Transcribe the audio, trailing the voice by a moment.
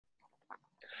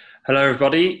Hello,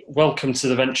 everybody. Welcome to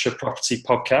the Venture Property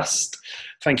Podcast.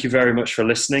 Thank you very much for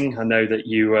listening. I know that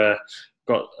you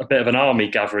got a bit of an army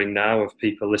gathering now of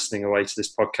people listening away to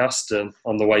this podcast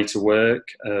on the way to work,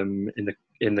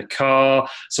 in the car,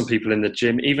 some people in the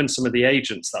gym, even some of the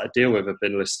agents that I deal with have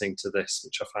been listening to this,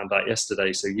 which I found out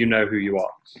yesterday. So you know who you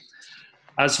are.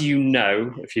 As you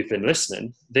know, if you've been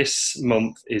listening, this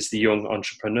month is the Young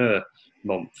Entrepreneur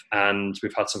Month, and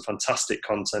we've had some fantastic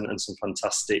content and some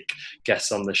fantastic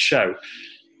guests on the show.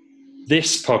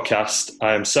 This podcast,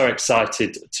 I am so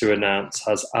excited to announce,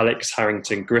 has Alex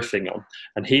Harrington Griffin on,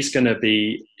 and he's going to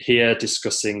be here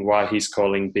discussing why he's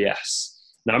calling BS.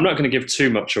 Now, I'm not going to give too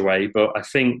much away, but I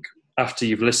think after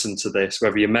you've listened to this,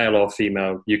 whether you're male or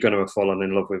female, you're going to have fallen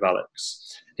in love with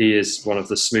Alex. He is one of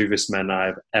the smoothest men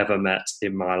I've ever met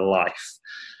in my life.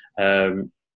 I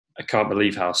can't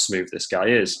believe how smooth this guy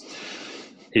is.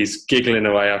 He's giggling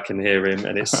away, I can hear him,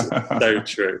 and it's so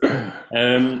true.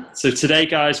 So today,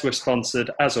 guys, we're sponsored,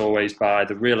 as always, by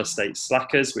the Real Estate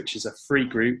Slackers, which is a free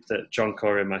group that John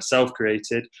Corey and myself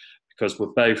created because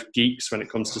we're both geeks when it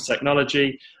comes to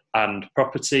technology and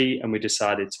property, and we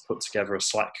decided to put together a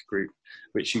Slack group,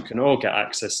 which you can all get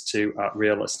access to at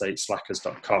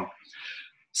realestateslackers.com.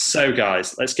 So,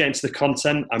 guys, let's get into the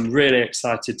content. I'm really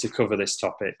excited to cover this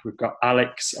topic. We've got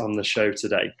Alex on the show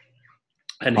today.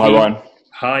 And Hi, Ryan.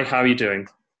 Hi, how are you doing?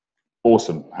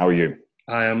 Awesome. How are you?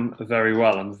 I am very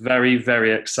well. I'm very,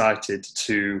 very excited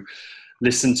to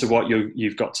listen to what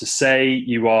you've got to say.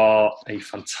 You are a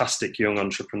fantastic young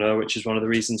entrepreneur, which is one of the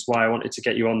reasons why I wanted to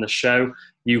get you on the show.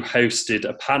 You hosted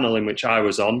a panel in which I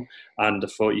was on, and I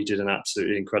thought you did an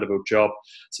absolutely incredible job.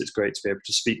 So it's great to be able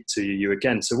to speak to you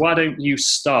again. So why don't you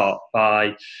start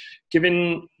by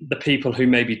giving the people who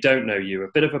maybe don't know you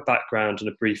a bit of a background and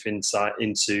a brief insight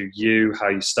into you, how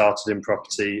you started in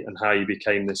property, and how you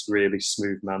became this really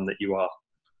smooth man that you are.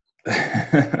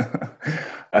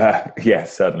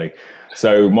 Yes, certainly.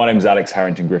 So my name is Alex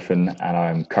Harrington Griffin, and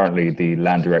I'm currently the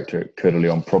land director at Coeur de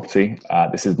Lion Property.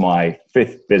 This is my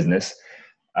fifth business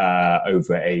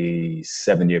over a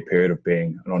 7-year period of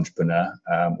being an entrepreneur,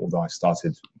 although I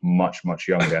started much, much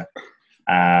younger.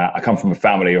 I come from a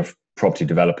family of property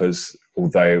developers,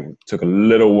 although it took a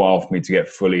little while for me to get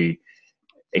fully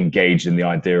engaged in the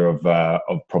idea of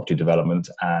property development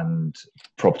and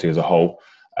property as a whole.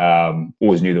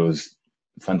 Always knew there was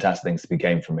fantastic things to be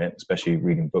gained from it, especially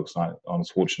reading books like Arnold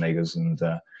Schwarzenegger's and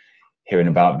hearing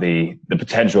about the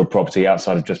potential of property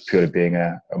outside of just purely being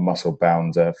a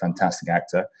muscle-bound, fantastic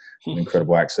actor, an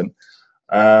incredible accent.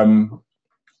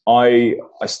 I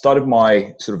started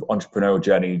my sort of entrepreneurial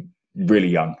journey really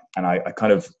young, and I'm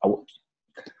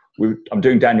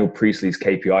doing Daniel Priestley's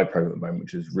KPI program at the moment,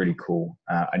 which is really cool.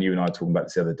 And you and I were talking about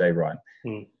this the other day, Ryan.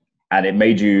 And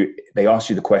they asked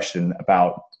you the question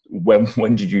about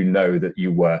when did you know that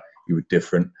you were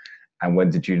different, and when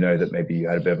did you know that maybe you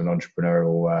had a bit of an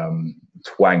entrepreneurial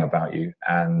twang about you?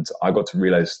 And I got to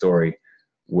relay a story,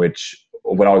 which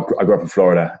when I grew up in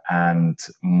Florida, and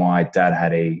my dad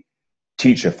had a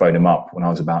teacher phone him up when I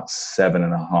was about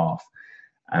 7.5.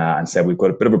 And said, we've got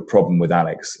a bit of a problem with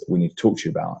Alex we need to talk to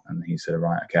you about. And he said,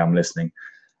 right, okay, I'm listening.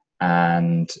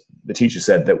 And the teacher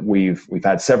said that we've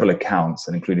had several accounts,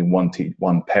 and including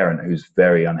one parent who's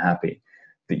very unhappy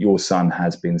that your son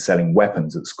has been selling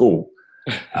weapons at school.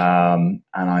 And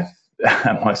my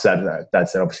dad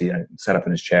said, obviously, sat up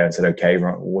in his chair and said, okay,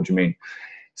 right, what do you mean? He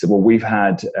said, well, we've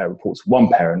had reports from one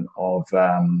parent of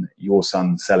your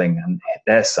son selling and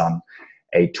their son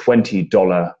a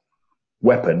 $20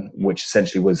 weapon, which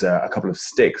essentially was a couple of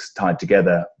sticks tied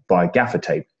together by gaffer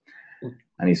tape.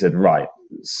 And he said, right,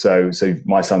 so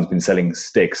my son's been selling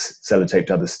sticks, sellotaped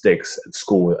to other sticks at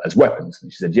school as weapons.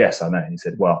 And she said, yes, I know. And he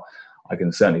said, well, I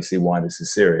can certainly see why this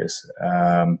is serious.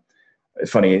 It's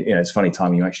funny, it's funny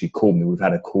timing you actually called me. We've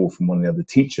had a call from one of the other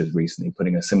teachers recently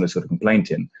putting a similar sort of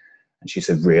complaint in. And she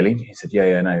said, really? He said,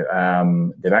 yeah,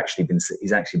 no. He's actually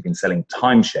been selling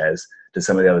timeshares to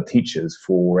some of the other teachers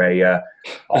for a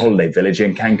holiday village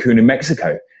in Cancun in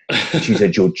Mexico. And she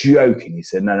said, you're joking. He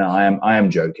said, no, I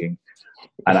am joking.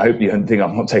 And I hope you don't think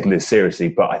I'm not taking this seriously,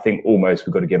 but I think almost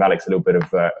we've got to give Alex a little bit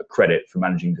of credit for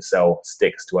managing to sell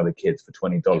sticks to other kids for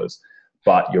 $20.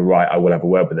 But you're right, I will have a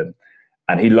word with him.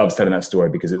 And he loves telling that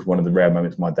story because it's one of the rare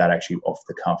moments my dad actually off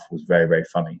the cuff was very, very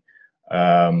funny.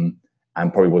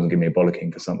 And probably wasn't giving me a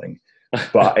bollocking for something.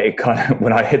 But it kind of,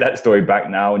 when I hear that story back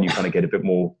now and you kind of get a bit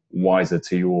more wiser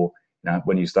to your,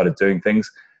 when you started doing things,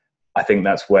 I think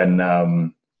that's when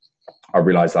I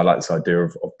realized I like this idea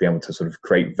of being able to sort of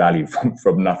create value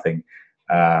from nothing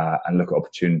and look at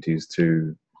opportunities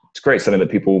to create something that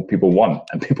people want.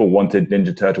 And people wanted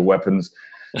Ninja Turtle weapons.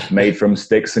 made from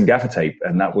sticks and gaffer tape,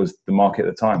 and that was the market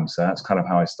at the time. So that's kind of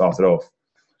how I started off.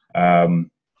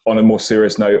 On a more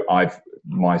serious note,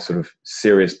 my sort of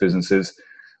serious businesses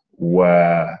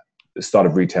were started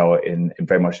retail in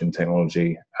very much in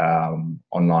technology,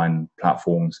 online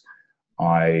platforms.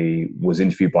 I was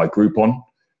interviewed by Groupon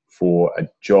for a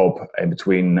job in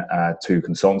between two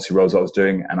consultancy roles I was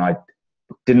doing, and I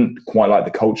didn't quite like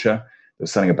the culture. There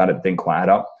was something about it that didn't quite add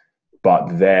up,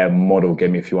 but their model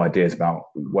gave me a few ideas about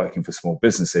working for small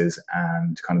businesses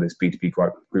and kind of this B2B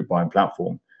group buying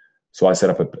platform. So I set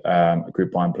up a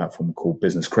group buying platform called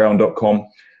businesscrayon.com,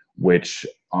 which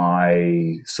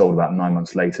I sold about 9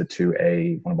 months later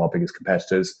to one of our biggest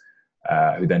competitors,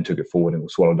 who then took it forward and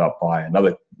was swallowed up by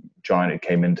another giant who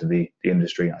came into the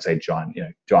industry. I say giant,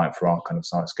 giant for our kind of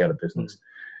size scale of business.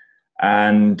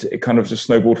 And it kind of just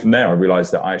snowballed from there. I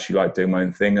realized that I actually like doing my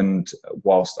own thing. And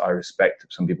whilst I respect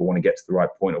some people want to get to the right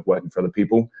point of working for other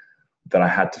people, that I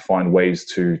had to find ways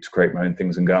to create my own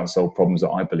things and go out and solve problems that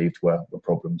I believed were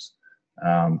problems,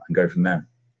 and go from there.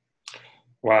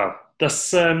 Wow.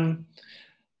 That's, do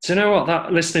you know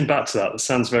what, listening back to that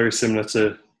sounds very similar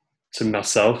to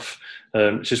myself,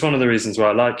 which is one of the reasons why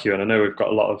I like you. And I know we've got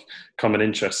a lot of common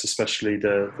interests, especially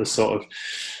the sort of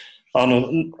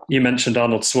Arnold. You mentioned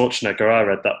Arnold Schwarzenegger. I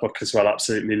read that book as well.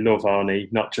 Absolutely love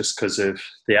Arnie, not just because of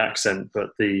the accent, but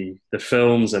the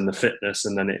films and the fitness,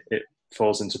 and then it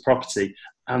falls into property,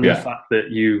 and the fact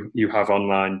that you have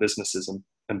online businesses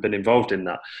and been involved in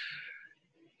that.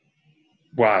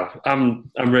 Wow, I'm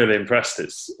really impressed.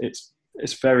 It's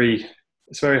very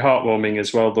heartwarming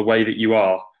as well, the way that you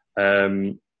are.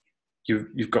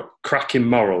 You've got cracking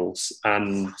morals,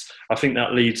 and I think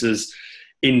that leads us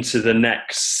into the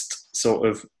next sort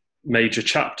of major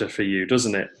chapter for you,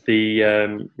 doesn't it?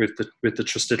 With the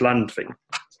trusted land thing.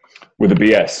 With the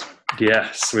BS.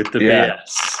 Yes, with the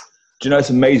BS. Do you know,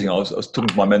 it's amazing. I was talking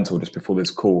to my mentor just before this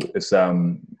call. It's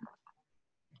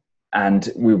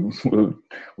and we're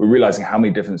realizing how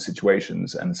many different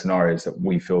situations and scenarios that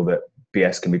we feel that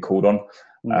BS can be called on.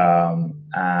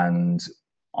 And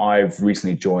I've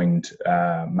recently joined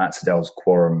Matt Siddell's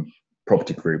Quorum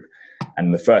Property Group. And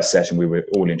in the first session, we were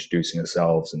all introducing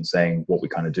ourselves and saying what we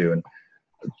kind of do. And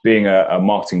being a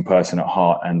marketing person at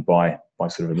heart and by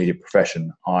sort of immediate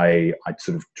profession, I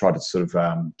sort of tried to sort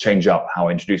of change up how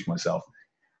I introduced myself.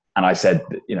 And I said,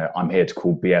 I'm here to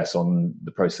call BS on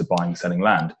the process of buying and selling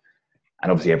land.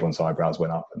 And obviously everyone's eyebrows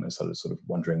went up and they're sort of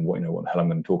wondering what the hell I'm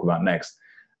going to talk about next.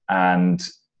 And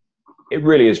it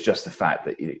really is just the fact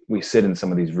that we sit in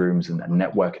some of these rooms and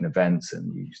networking events,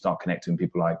 and you start connecting with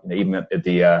people like, even at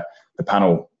the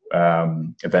panel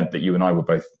event that you and I were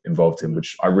both involved in,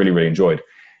 which I really, really enjoyed.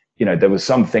 There was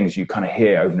some things you kind of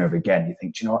hear over and over again. You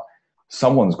think, do you know what?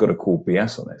 Someone's got to call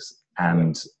BS on this.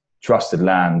 And trusted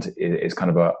land is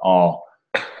kind of our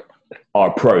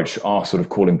approach, our sort of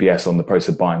calling BS on the process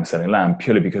of buying and selling land,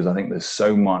 purely because I think there's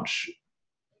so much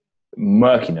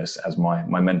murkiness, as my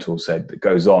mentor said, that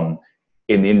goes on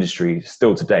in the industry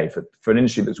still today, for an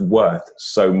industry that's worth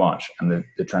so much, and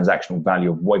the transactional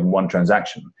value of one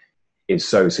transaction is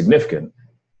so significant,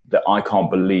 that I can't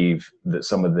believe that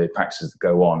some of the practices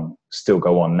that still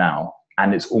go on now,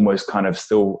 and it's almost kind of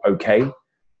still okay.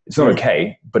 It's not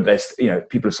okay, but there's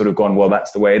people have sort of gone, well,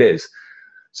 that's the way it is.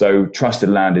 So trusted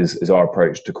land is our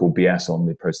approach to call BS on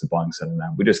the process of buying and selling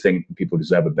land. We just think people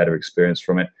deserve a better experience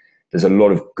from it. There's a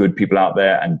lot of good people out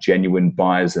there, and genuine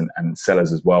buyers and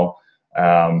sellers as well,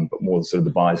 but more sort of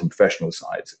the buyers and professional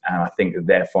sides. And I think that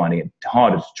they're finding it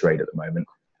harder to trade at the moment,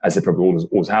 as they probably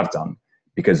always have done,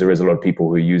 because there is a lot of people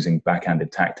who are using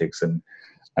backhanded tactics and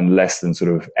less than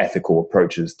sort of ethical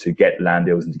approaches to get land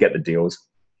deals and to get the deals,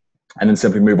 and then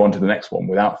simply move on to the next one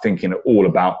without thinking at all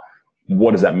about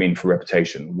what does that mean for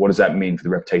reputation? What does that mean for the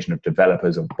reputation of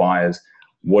developers, of buyers?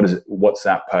 What's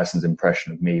that person's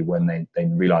impression of me when they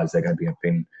realize they're going to have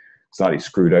been slightly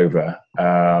screwed over?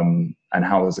 And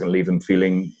how is it going to leave them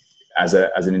feeling as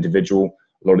an individual?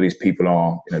 A lot of these people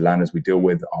are, landlords we deal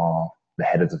with are the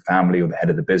head of the family or the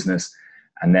head of the business,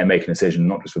 and they're making a decision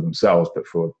not just for themselves, but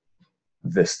for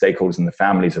the stakeholders and the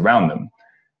families around them.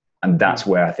 And that's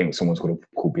where I think someone's got to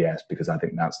call BS, because I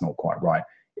think that's not quite right.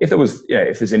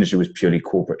 If this industry was purely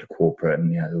corporate to corporate,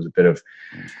 and there was a bit of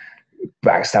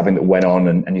backstabbing that went on,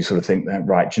 and you sort of think that,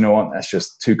 right, do you know what? That's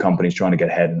just two companies trying to get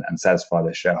ahead and satisfy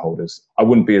their shareholders. I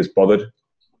wouldn't be as bothered.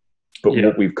 But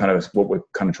what we're kind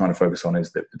of trying to focus on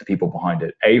is the people behind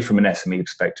it. From an SME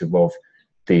perspective of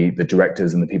the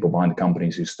directors and the people behind the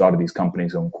companies who started these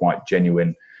companies on quite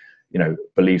genuine,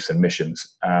 beliefs and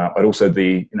missions, but also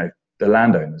the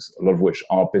landowners, a lot of which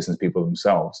are business people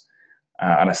themselves.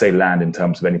 And I say land in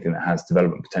terms of anything that has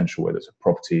development potential, whether it's a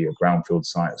property, a brownfield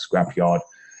site, a scrapyard,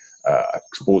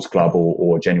 sports club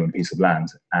or a genuine piece of land.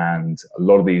 And a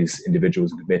lot of these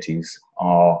individuals and committees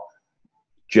are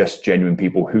just genuine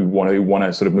people who want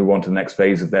to sort of move on to the next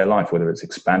phase of their life, whether it's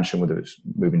expansion, whether it's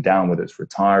moving down, whether it's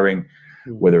retiring,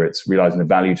 whether it's realizing the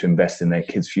value to invest in their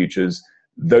kids' futures.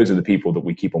 Those are the people that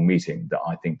we keep on meeting that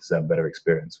I think deserve a better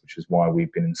experience, which is why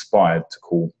we've been inspired to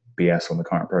call BS on the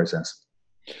current process.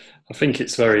 I think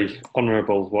it's very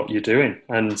honourable what you're doing.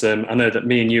 And I know that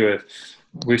me and you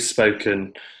we've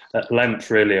spoken at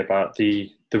length really about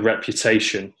the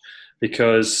reputation,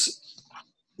 because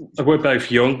we're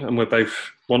both young and we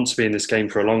both want to be in this game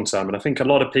for a long time. And I think a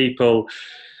lot of people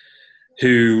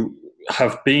who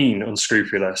have been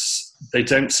unscrupulous, they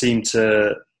don't seem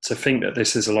to think that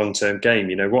this is a long-term game.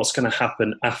 You know, what's going to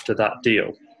happen after that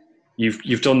deal?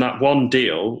 You've done that one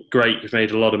deal, great, you've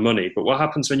made a lot of money, but what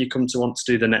happens when you come to want to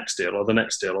do the next deal or the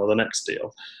next deal or the next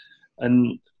deal?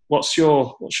 And what's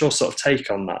your sort of take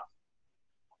on that?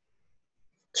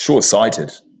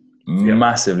 Short-sighted,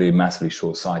 massively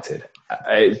short-sighted.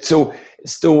 It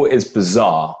still is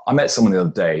bizarre. I met someone the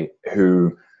other day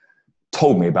who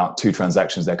told me about 2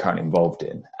 transactions they're currently involved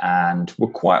in, and were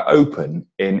quite open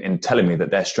in telling me that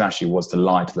their strategy was to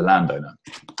lie to the landowner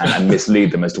and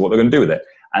mislead them as to what they're going to do with it.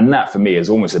 And that for me is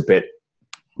almost a bit,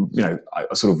 you know,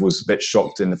 I sort of was a bit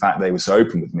shocked in the fact they were so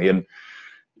open with me. And,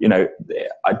 you know,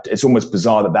 it's almost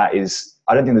bizarre that is,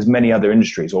 I don't think there's many other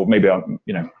industries, or maybe,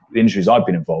 you know, the industries I've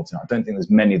been involved in, I don't think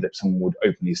there's many that someone would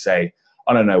openly say,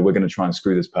 I don't know, we're going to try and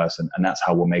screw this person and that's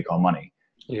how we'll make our money.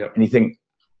 Yeah. And you think,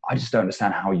 I just don't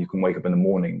understand how you can wake up in the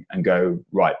morning and go,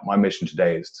 right, my mission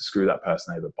today is to screw that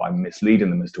person over by misleading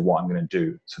them as to what I'm going to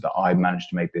do so that I manage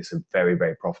to make this a very,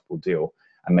 very profitable deal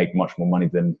and make much more money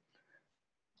than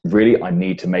really I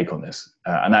need to make on this.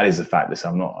 And that is the fact.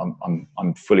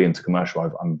 I'm fully into commercial.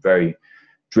 I'm very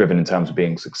driven in terms of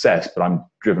being success, but I'm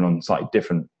driven on slightly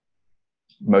different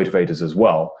motivators as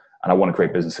well. And I want to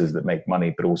create businesses that make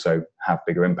money, but also have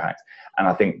bigger impact. And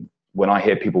I think when I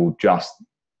hear people just,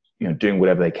 you know, doing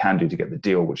whatever they can do to get the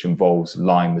deal, which involves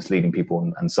lying, misleading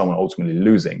people, and someone ultimately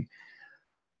losing,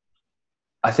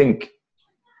 I think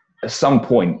at some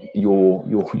point your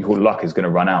luck is going to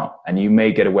run out, and you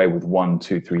may get away with 1,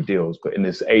 2, 3 deals. But in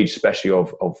this age, especially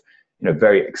of you know,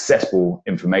 very accessible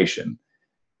information,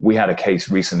 we had a case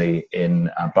recently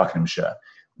in Buckinghamshire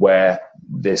where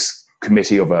this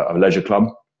committee of a leisure club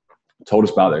told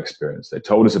us about their experience. They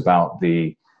told us about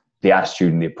the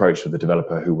attitude and the approach of the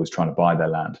developer who was trying to buy their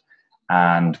land.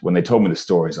 And when they told me the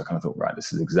stories, I kind of thought, right,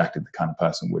 this is exactly the kind of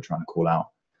person we're trying to call out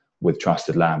with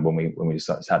Trusted Land when we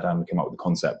sat down and came up with the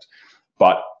concept.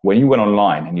 But when you went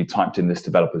online and you typed in this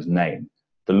developer's name,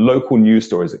 the local news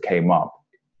stories that came up,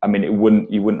 I mean,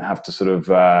 you wouldn't have to sort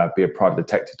of be a private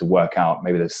detective to work out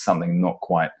maybe there's something not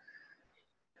quite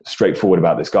straightforward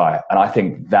about this guy. And I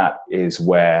think that is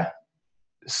where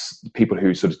people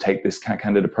who sort of take this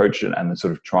candid approach and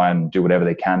sort of try and do whatever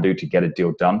they can do to get a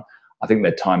deal done, I think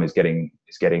their time is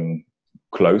getting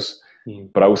close.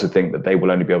 But I also think that they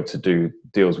will only be able to do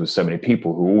deals with so many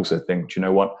people who also think, do you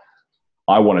know what,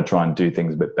 I want to try and do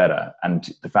things a bit better. And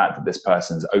the fact that this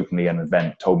person's openly at an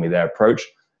event told me their approach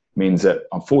means that,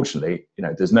 unfortunately, you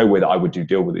know, there's no way that I would do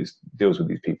deals with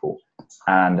these people.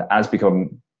 And as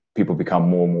people become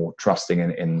more and more trusting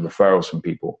in referrals from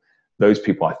people, those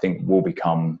people, I think, will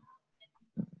become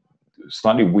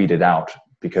slightly weeded out,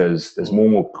 because there's more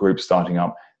and more groups starting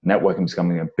up. Networking is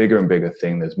becoming a bigger and bigger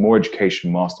thing. There's more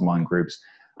education mastermind groups.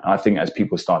 And I think as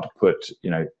people start to put, you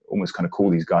know, almost kind of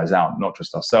call these guys out, not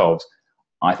just ourselves,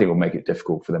 I think it will make it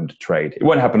difficult for them to trade. It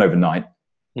won't happen overnight.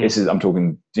 I'm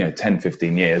talking, you know, 10,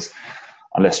 15 years,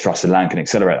 unless Trusted Land can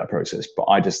accelerate that process. But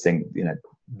I just think, you know,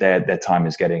 their time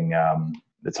is getting,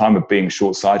 the time of being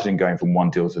short-sighted and going from one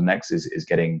deal to the next is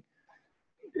getting,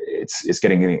 it's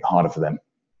getting harder for them.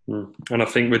 And I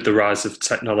think with the rise of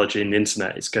technology and the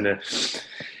internet, it's going to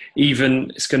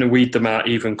weed them out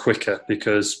even quicker,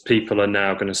 because people are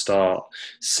now going to start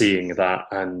seeing that,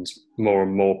 and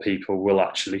more people will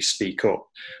actually speak up.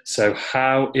 So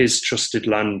how is Trusted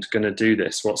Land going to do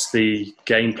this? What's the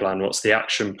game plan? What's the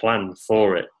action plan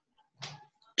for it?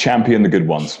 Champion the good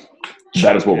ones.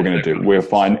 That is what we're going to do. We'll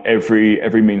find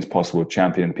every means possible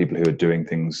championing people who are doing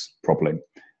things properly.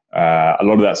 A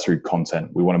lot of that's through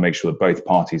content. We want to make sure that both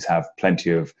parties have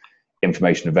plenty of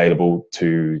information available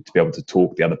to be able to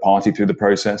talk the other party through the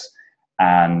process.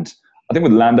 And I think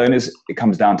with landowners, it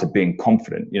comes down to being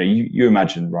confident. You know, you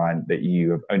imagine, Ryan, that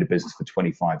you have owned a business for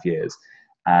 25 years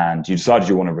and you decided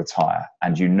you want to retire,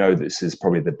 and you know this is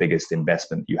probably the biggest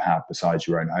investment you have besides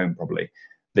your own home, probably,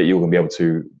 that you're going to be able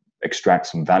to extract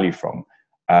some value from.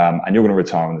 And you're going to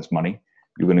retire on this money.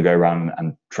 You're going to go around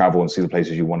and travel and see the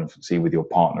places you want to see with your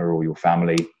partner or your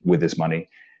family with this money.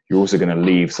 You're also going to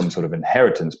leave some sort of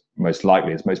inheritance, most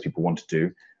likely, as most people want to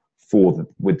do,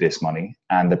 with this money.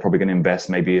 And they're probably going to invest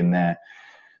maybe in their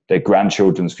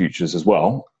grandchildren's futures as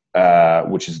well,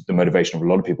 which is the motivation of a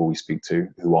lot of people we speak to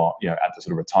who are, at the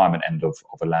sort of retirement end of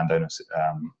a landowner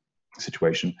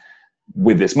situation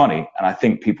with this money. And I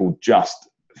think people just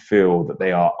feel that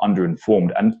they are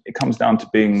underinformed, and it comes down to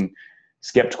being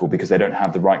skeptical because they don't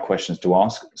have the right questions to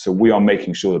ask. So we are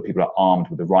making sure that people are armed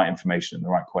with the right information and the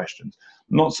right questions,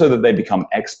 not so that they become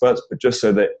experts, but just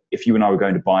so that if you and I were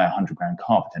going to buy $100,000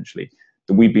 car potentially,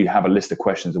 that we have a list of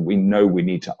questions that we know we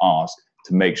need to ask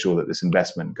to make sure that this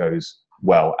investment goes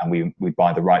well and we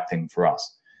buy the right thing for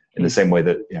us. In the same way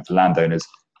that for landowners,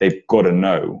 they've got to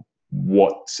know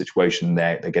what situation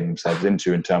they're getting themselves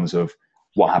into in terms of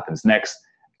what happens next,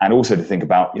 and also to think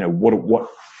about what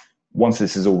once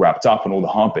this is all wrapped up and all the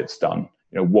hard bits done,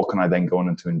 what can I then go on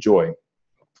and to enjoy?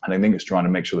 And I think it's trying to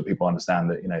make sure that people understand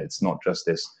that it's not just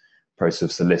this process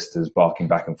of solicitors barking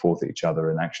back and forth at each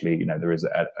other, and actually there is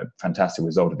a fantastic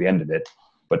result at the end of it.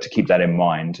 But to keep that in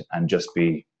mind and just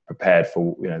be prepared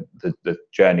for the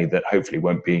journey that hopefully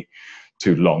won't be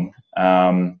too long,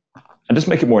 and just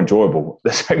make it more enjoyable.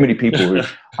 There's so many people who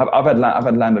I've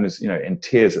had landowners in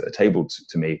tears at the table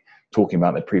to me talking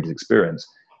about their previous experience,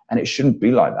 and it shouldn't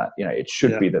be like that. It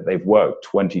should be that they've worked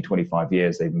 20, 25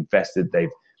 years, they've invested,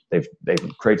 they've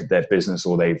created their business,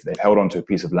 or they've held onto a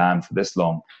piece of land for this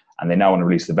long, and they now want to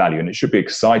release the value. And it should be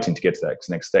exciting to get to that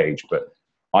next stage. But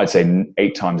I'd say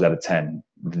 8 times out of 10,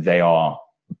 they are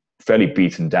fairly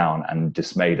beaten down and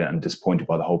dismayed and disappointed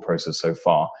by the whole process so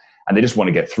far. And they just want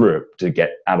to get through it to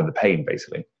get out of the pain,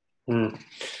 basically.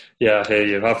 Yeah, I hear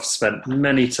you. I've spent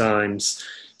many times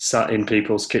sat in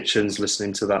people's kitchens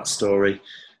listening to that story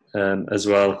as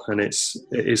well. And it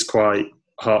is quite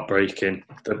heartbreaking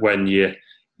that when you,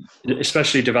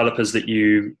 especially developers that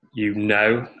you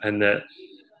know, and that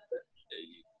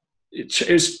it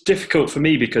was difficult for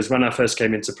me because when I first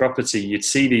came into property, you'd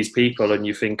see these people and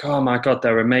you think, oh my God,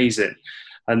 they're amazing.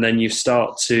 And then you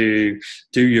start to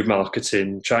do your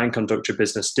marketing, try and conduct your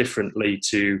business differently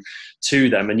to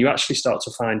them. And you actually start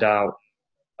to find out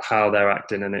how they're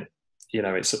acting. And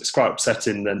it's quite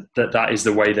upsetting that is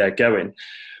the way they're going.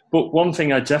 But one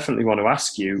thing I definitely want to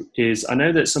ask you is, I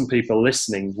know that some people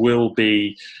listening will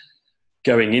be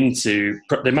going into,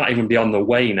 they might even be on the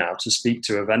way now to speak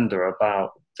to a vendor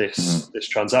about this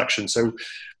transaction. So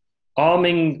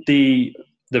arming the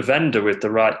vendor with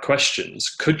the right questions,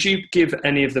 could you give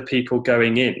any of the people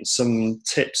going in some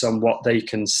tips on what they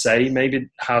can say, maybe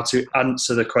how to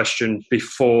answer the question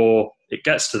before it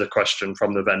gets to the question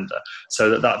from the vendor,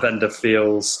 so that vendor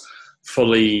feels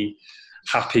fully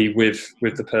happy with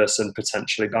the person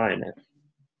potentially buying it?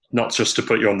 Not just to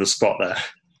put you on the spot there.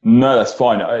 No, that's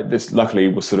fine. This luckily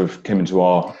was sort of came into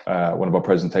our one of our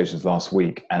presentations last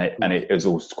week, and it was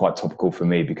also quite topical for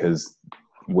me because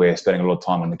we're spending a lot of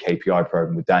time on the KPI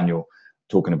program with Daniel,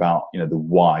 talking about the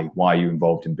why are you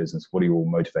involved in business, what are your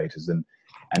motivators,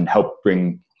 and help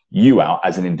bring you out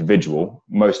as an individual.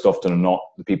 Most often than not,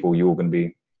 the people you're going to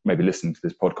be maybe listening to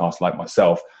this podcast, like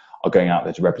myself, are going out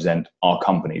there to represent our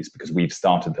companies because we've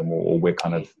started them, or we're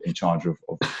kind of in charge of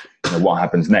what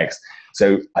happens next.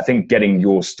 So I think getting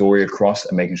your story across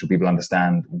and making sure people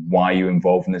understand why you're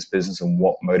involved in this business and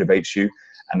what motivates you,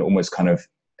 and almost kind of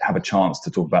have a chance to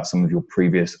talk about some of your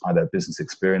previous either business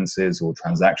experiences or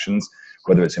transactions,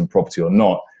 whether it's in property or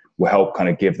not, will help kind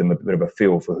of give them a bit of a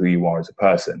feel for who you are as a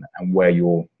person and where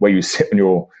you sit on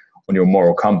your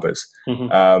moral compass.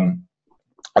 I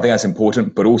think that's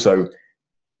important, but also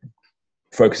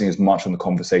focusing as much on the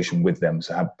conversation with them.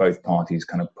 So have both parties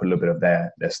kind of put a little bit of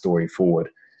their story forward.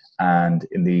 And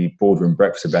in the boardroom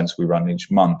breakfast events we run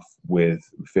each month with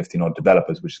 15 odd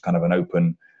developers, which is kind of an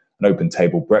open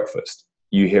table breakfast,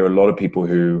 you hear a lot of people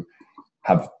who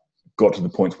have got to the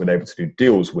point where they're able to do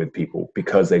deals with people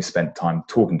because they've spent time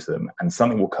talking to them, and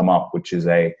something will come up which is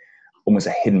almost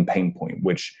a hidden pain point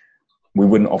which we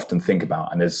wouldn't often think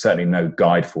about, and there's certainly no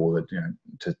guide for that,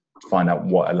 to find out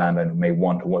what a landowner may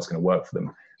want or what's going to work for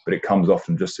them. But it comes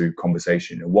often just through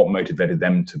conversation. What motivated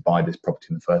them to buy this property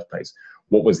in the first place?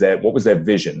 What was their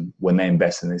vision when they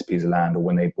invested in this piece of land, or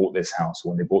when they bought this house, or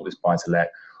when they bought this buy-to-let,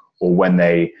 or when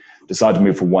they decide to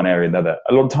move from one area to another?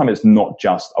 A lot of time it's not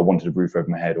just, I wanted a roof over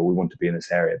my head, or we want to be in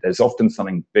this area. There's often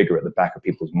something bigger at the back of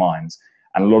people's minds.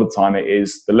 And a lot of time it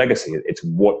is the legacy. It's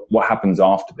what happens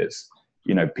after this.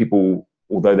 People,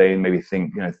 although they maybe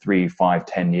think, 3, 5,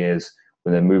 10 years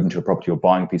when they're moving to a property or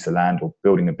buying a piece of land or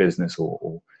building a business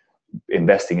or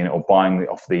investing in it or buying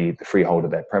off the freehold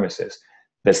of their premises,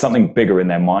 there's something bigger in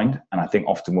their mind. And I think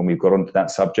often when we've got onto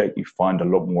that subject, you find a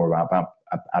lot more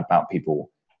about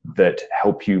people that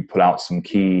help you pull out some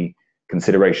key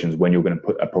considerations when you're going to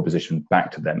put a proposition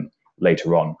back to them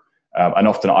later on. And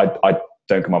often I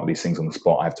don't come up with these things on the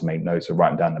spot. I have to make notes or write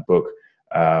them down in a book.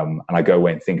 And I go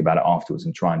away and think about it afterwards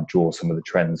and try and draw some of the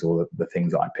trends or the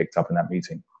things that I picked up in that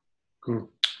meeting.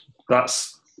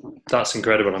 That's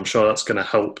incredible. I'm sure that's going to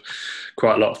help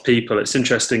quite a lot of people. It's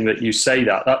interesting that you say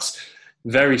that. That's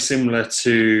very similar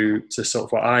to sort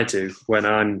of what I do when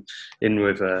I'm in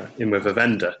with a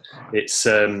vendor.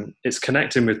 It's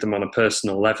connecting with them on a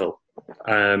personal level.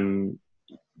 And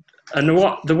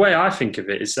the way I think of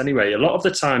it is, anyway, a lot of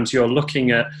the times you're looking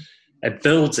at a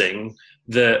building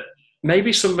that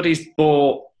maybe somebody's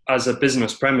bought as a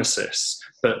business premises,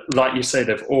 but like you say,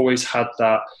 they've always had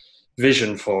that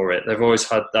vision for it. They've always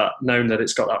had that, known that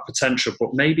it's got that potential,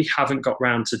 but maybe haven't got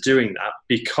round to doing that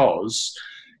because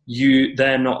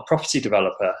they're not a property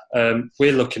developer.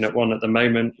 We're looking at one at the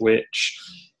moment, which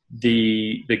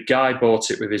the guy bought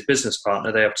it with his business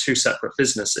partner. They have two separate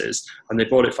businesses, and they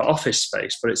bought it for office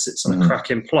space, but it sits on a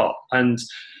cracking plot. And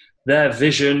their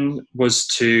vision was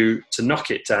to knock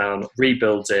it down,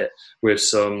 rebuild it with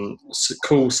some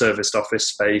cool serviced office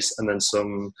space, and then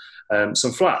some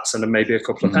flats, and then maybe a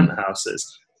couple of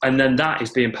penthouses. And then that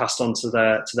is being passed on to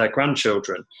their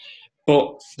grandchildren.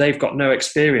 But they've got no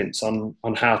experience on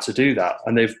how to do that,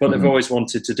 and they've always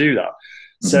wanted to do that.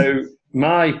 So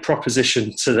my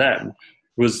proposition to them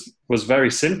was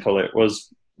very simple. It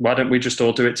was, why don't we just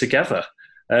all do it together?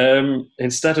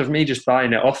 Instead of me just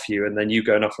buying it off you and then you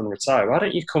going off and retire, why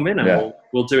don't you come in and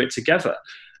we'll do it together?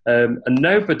 And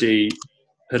nobody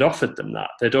had offered them that.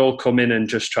 They'd all come in and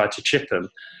just tried to chip them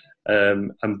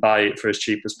and buy it for as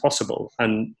cheap as possible.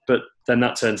 But then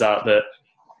that turns out that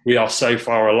we are so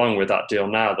far along with that deal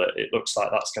now that it looks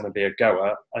like that's going to be a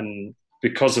goer. And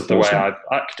because of the way I've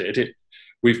acted,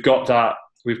 we've got that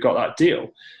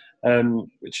deal,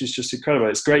 which is just incredible.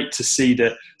 It's great to see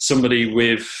that somebody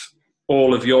with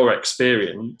all of your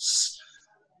experience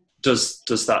does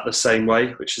that the same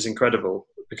way, which is incredible,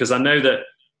 because I know that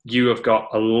you have got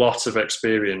a lot of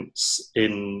experience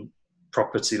in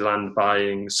property, land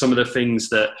buying. Some of the things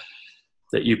that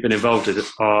you've been involved in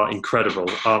are incredible,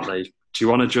 aren't they? Do you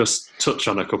want to just touch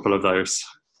on a couple of those?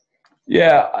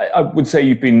 Yeah, I would say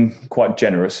you've been quite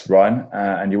generous, Ryan,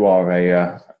 and you are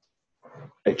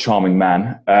a charming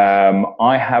man.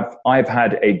 I've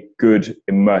had a good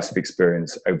immersive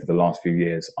experience over the last few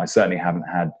years. I certainly haven't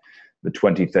had the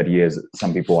 20, 30 years that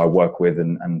some people I work with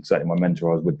and certainly my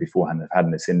mentor I was with beforehand have had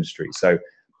in this industry. So,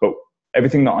 but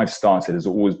everything that I've started has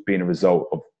always been a result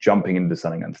of jumping into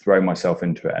something and throwing myself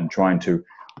into it and trying to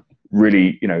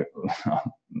really,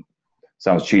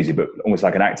 sounds cheesy, but almost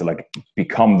like an actor, like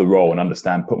become the role and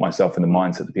understand, put myself in the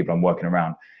mindset of the people I'm working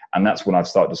around. And that's when I've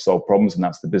started to solve problems. And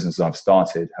that's the business I've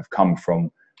started have come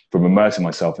from immersing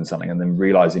myself in something and then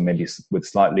realizing maybe with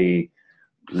slightly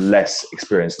less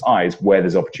experienced eyes where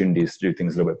there's opportunities to do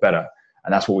things a little bit better.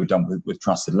 And that's what we've done with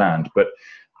Trusted Land. But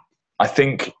I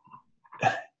think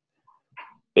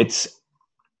it's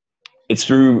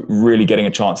through really getting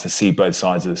a chance to see both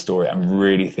sides of the story and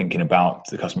really thinking about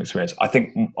the customer experience. I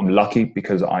think I'm lucky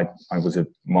because I was a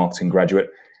marketing graduate.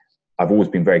 I've always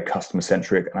been very customer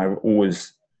centric, and I've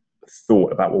always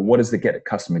thought about, well, what does the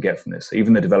customer get from this?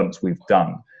 Even the developments we've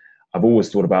done, I've always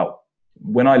thought about,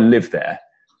 when I live there,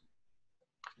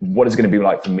 what is it going to be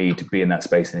like for me to be in that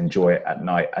space and enjoy it at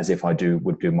night as if I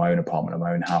would do my own apartment or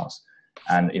my own house.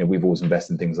 And we've always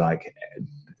invested in things like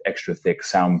extra thick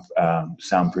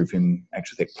soundproofing,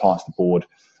 extra thick plasterboard,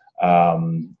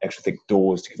 extra thick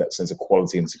doors to give that sense of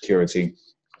quality and security.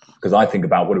 Because I think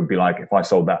about what it would be like if I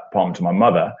sold that apartment to my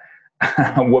mother,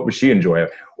 and what would she enjoy?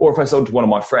 Or if I sold to one of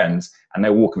my friends and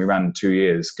they're walking me around in 2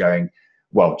 years going,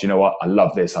 well, do you know what? I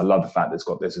love this. I love the fact that it's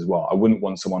got this as well. I wouldn't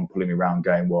want someone pulling me around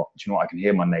going, well, do you know what? I can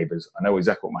hear my neighbours. I know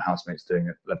exactly what my housemate's doing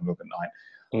at 11 o'clock at night.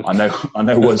 I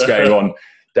know what's going on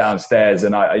downstairs.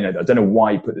 And I don't know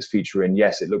why you put this feature in.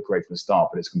 Yes, it looked great from the start,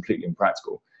 but it's completely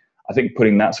impractical. I think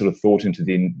putting that sort of thought into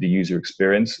the user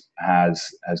experience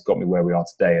has got me where we are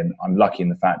today. And I'm lucky in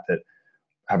the fact that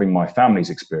having my family's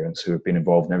experience, who have been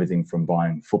involved in everything from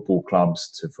buying football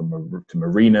clubs to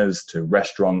marinas, to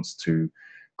restaurants, to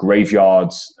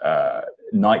graveyards,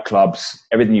 nightclubs,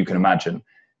 everything you can imagine,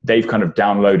 they've kind of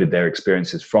downloaded their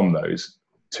experiences from those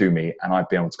to me. And I've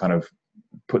been able to kind of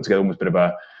put together almost a bit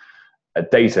of a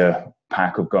data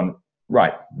pack of gone,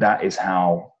 right, that is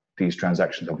how these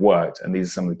transactions have worked. And these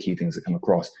are some of the key things that come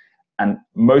across. And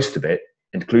most of it,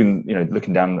 including,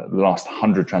 looking down the last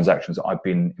 100 transactions that I've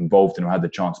been involved in or had the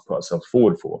chance to put ourselves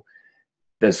forward for,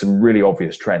 there's some really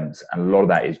obvious trends, and a lot of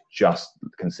that is just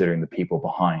considering the people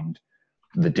behind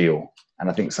the deal. And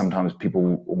I think sometimes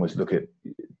people almost look at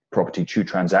property too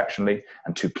transactionally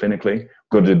and too clinically.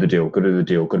 Got to do the deal, got to do the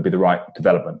deal, got to be the right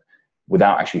development,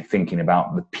 without actually thinking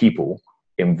about the people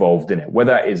involved in it.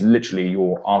 Whether it is literally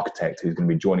your architect who's going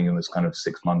to be joining you on this kind of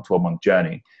 6-month, 12-month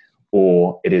journey,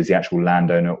 or it is the actual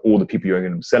landowner or the people you're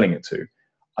going to be selling it to.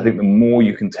 I think the more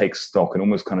you can take stock and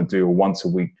almost kind of do a once a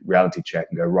week reality check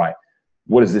and go, right,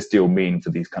 what does this deal mean for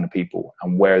these kind of people,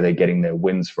 and where are they getting their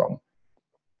wins from?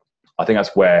 I think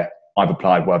that's where I've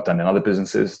applied what I've done in other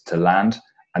businesses to land,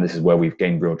 and this is where we've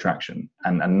gained real traction.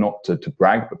 And not to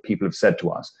brag, but people have said to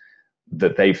us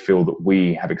that they feel that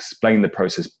we have explained the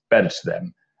process better to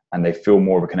them, and they feel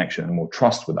more of a connection and more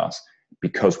trust with us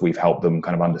because we've helped them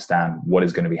kind of understand what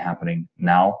is going to be happening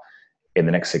now in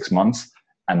the next 6 months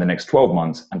and the next 12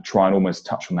 months, and try and almost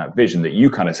touch on that vision that you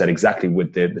kind of said exactly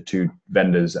with the 2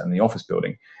 vendors and the office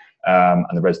building and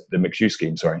the mixed use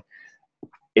scheme. Sorry,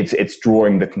 it's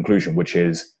drawing the conclusion, which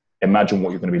is imagine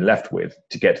what you're going to be left with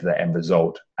to get to that end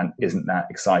result. And isn't that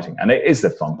exciting? And it is the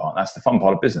fun part. That's the fun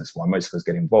part of business. Why most of us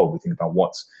get involved. We think about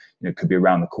what's, could be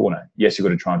around the corner. Yes, you've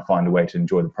got to try and find a way to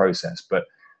enjoy the process, but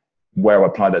where I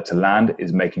apply that to land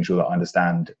is making sure that I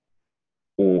understand,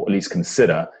 or at least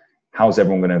consider, how's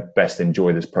everyone going to best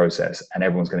enjoy this process, and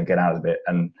everyone's going to get out of it.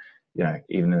 And,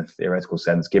 even in a theoretical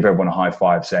sense, give everyone a high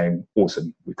five saying,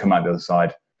 awesome, we've come out the other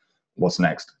side. What's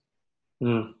next?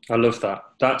 I love that.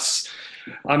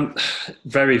 I'm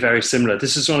very, very similar.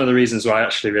 This is one of the reasons why I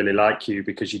actually really like you,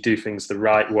 because you do things the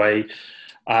right way.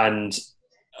 And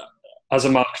as a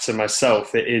marketer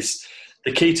myself, it is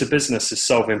the key to business is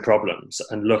solving problems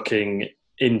and looking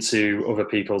into other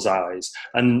people's eyes.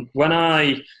 And when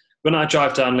I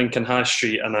drive down Lincoln High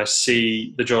Street and I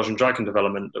see the George and Dragon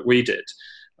development that we did,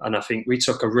 and I think we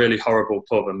took a really horrible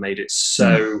pub and made it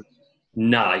so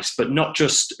nice, but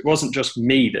it wasn't just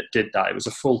me that did that. It was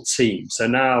a full team. So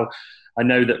now I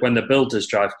know that when the builders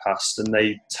drive past and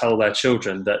they tell their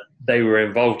children that they were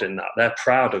involved in that, they're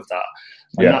proud of that.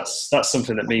 And that's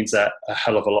something that means a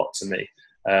hell of a lot to me.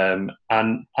 And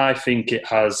I think it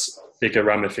has bigger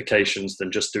ramifications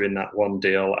than just doing that one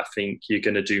deal. I think you're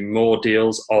going to do more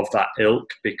deals of that ilk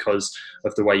because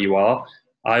of the way you are.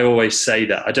 I always say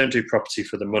that I don't do property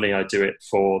for the money. I do it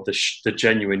for the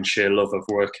genuine sheer love of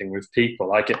working with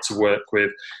people. I get to work with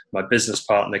my business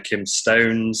partner, Kim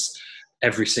Stones,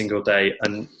 every single day.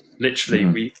 And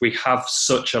literally we have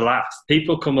such a laugh.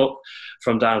 People come up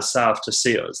from down south to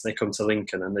see us. They come to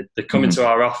Lincoln and they come into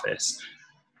our office,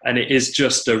 and it is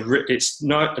just it's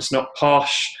not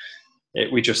posh.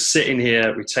 We just sit in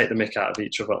here, we take the mick out of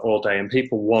each other all day, and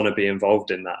people want to be involved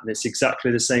in that. And it's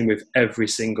exactly the same with every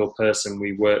single person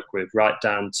we work with, right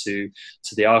down to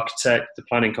the architect, the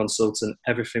planning consultant.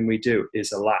 Everything we do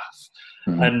is a laugh.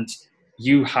 And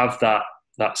you have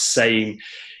that same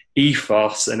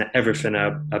ethos and everything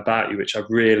about you, which I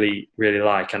really, really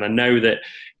like. And I know that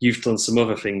you've done some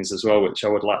other things as well, which I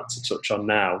would like to touch on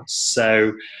now.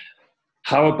 So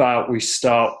how about we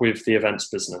start with the events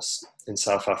business in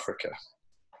South Africa?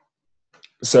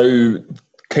 So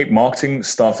Cape Marketing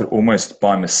started almost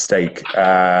by mistake.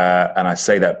 And I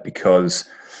say that because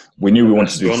we knew we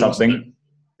wanted to do something.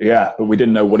 Yeah, but we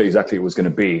didn't know what exactly it was going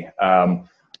to be.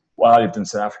 Well, I lived in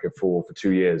South Africa for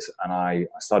 2 years, and I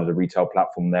started a retail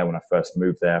platform there when I first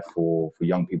moved there for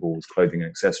young people's clothing and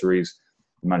accessories.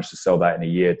 We managed to sell that in a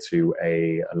year to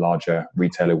a larger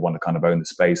retailer who wanted to kind of own the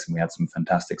space, and we had some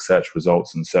fantastic search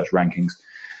results and search rankings.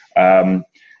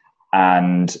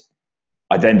 And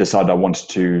I then decided I wanted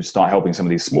to start helping some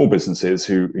of these small businesses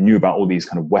who knew about all these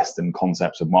kind of Western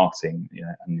concepts of marketing,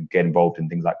 and get involved in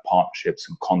things like partnerships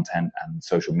and content and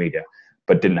social media,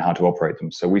 but didn't know how to operate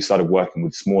them. So we started working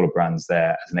with smaller brands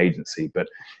there as an agency. But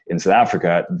in South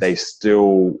Africa, they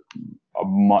still are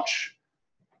much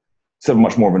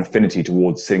more of an affinity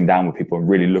towards sitting down with people and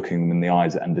really looking them in the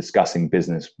eyes and discussing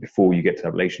business before you get to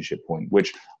that relationship point,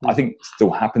 which I think still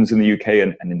happens in the UK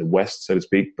and in the West, so to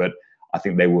speak. But I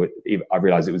think I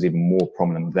realized it was even more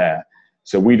prominent there.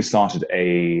 So we just started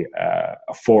a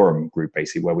forum group,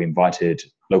 basically, where we invited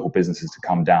local businesses to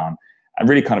come down and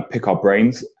really kind of pick our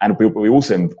brains. And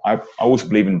I also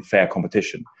believe in fair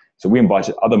competition. So we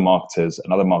invited other marketers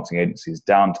and other marketing agencies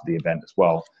down to the event as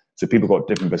well. So people got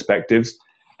different perspectives.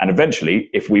 And eventually,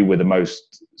 if we were the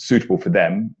most suitable for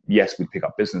them, yes, we'd pick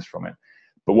up business from it.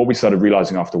 But what we started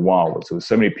realizing after a while was there were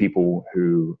so many people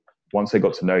who, once they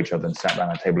got to know each other and sat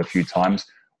around a table a few times,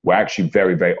 were actually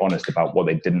very, very honest about what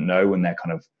they didn't know and their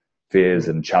kind of fears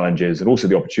and challenges and also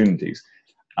the opportunities.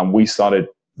 And we started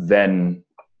then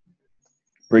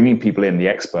bringing people in, the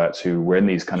experts who were in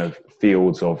these kind of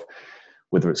fields of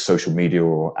whether it's social media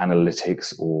or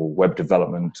analytics or web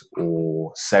development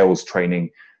or sales training.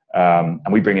 And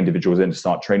we bring individuals in to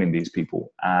start training these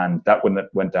people. And that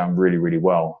went down really, really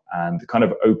well. And the kind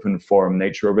of open forum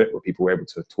nature of it, where people were able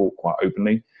to talk quite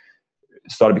openly,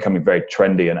 started becoming very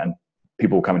trendy. And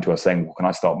people were coming to us saying, well, can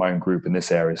I start my own group in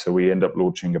this area? So we end up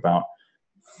launching about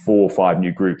 4 or 5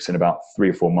 new groups in about 3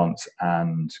 or 4 months,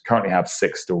 and currently have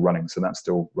 6 still running. So that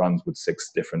still runs with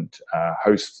 6 different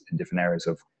hosts in different areas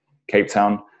of Cape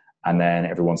Town. And then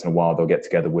every once in a while, they'll get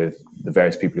together with the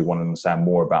various people who want to understand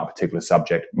more about a particular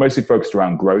subject, mostly focused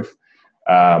around growth.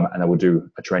 And then we'll do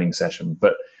a training session.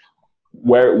 But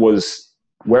where it was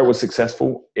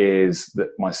successful is that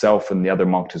myself and the other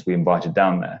marketers we invited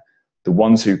down there, the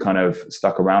ones who kind of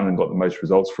stuck around and got the most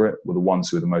results for it were the ones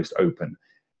who were the most open.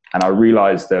 And I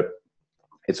realized that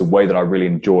it's a way that I really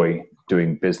enjoy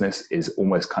doing business, is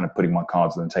almost kind of putting my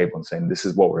cards on the table and saying, this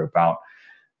is what we're about.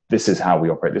 This is how we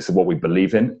operate. This is what we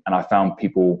believe in. And I found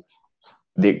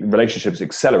the relationships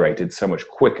accelerated so much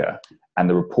quicker, and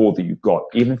the rapport that you got,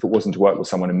 even if it wasn't to work with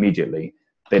someone immediately,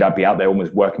 they'd be out there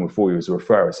almost working for you as a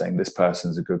referrer, saying this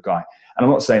person's a good guy. And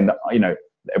I'm not saying that,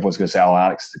 everyone's going to say, oh,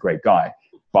 Alex is a great guy.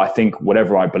 But I think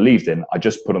whatever I believed in, I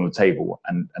just put on the table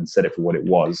and said it for what it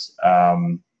was.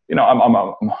 I'm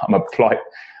a polite,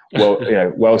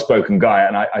 well-spoken guy.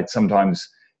 And I sometimes,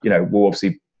 will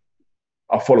obviously,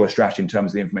 I'll follow a strategy in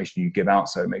terms of the information you give out,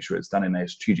 so make sure it's done in a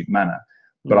strategic manner.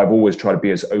 But I've always tried to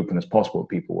be as open as possible with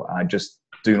people. I just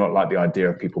do not like the idea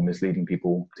of people misleading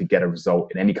people to get a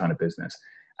result in any kind of business.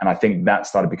 And I think that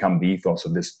started to become the ethos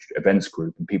of this events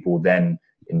group. And people then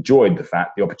enjoyed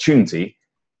the opportunity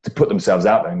to put themselves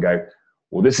out there and go,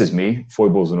 well, this is me,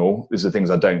 foibles and all. These are the things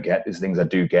I don't get. These are things I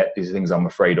do get. These are things I'm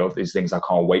afraid of. These are things I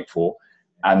can't wait for.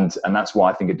 And that's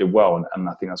why I think it did well. And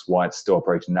I think that's why it's still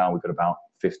operating now. We've got about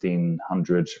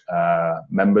 1,500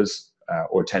 members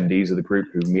or attendees of the group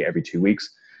who meet every 2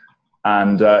 weeks.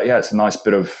 And it's a nice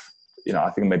bit of, I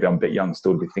think maybe I'm a bit young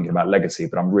still to be thinking about legacy,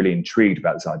 but I'm really intrigued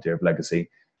about this idea of legacy.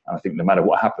 And I think no matter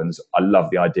what happens, I love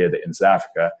the idea that in South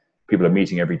Africa, people are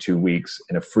meeting every 2 weeks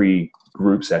in a free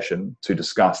group session to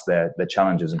discuss their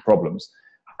challenges and problems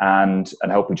and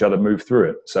help each other move through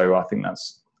it. So I think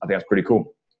that's pretty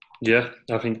cool. Yeah,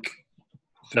 I think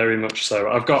very much so.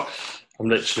 I'm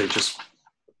literally just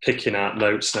picking out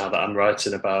notes now that I'm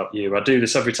writing about you. I do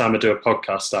this every time I do a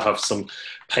podcast. I have some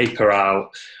paper out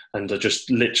and I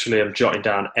just literally am jotting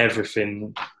down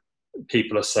everything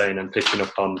people are saying and picking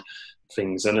up on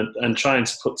things and trying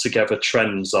to put together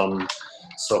trends on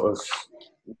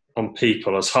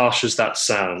people, as harsh as that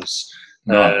sounds.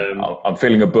 No, I'm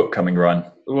feeling a book coming, Ryan.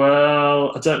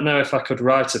 Well, I don't know if I could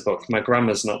write a book. My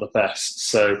grammar's not the best,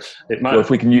 so it might. Well,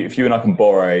 if you and I can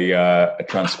borrow a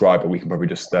transcriber, we can probably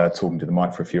just talk into the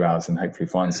mic for a few hours and hopefully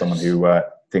find someone who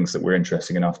thinks that we're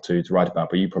interesting enough to write about.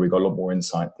 But you probably got a lot more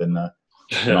insight than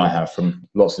I have from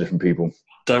lots of different people.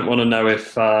 Don't want to know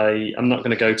if I'm not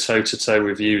going to go toe to toe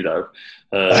with you though.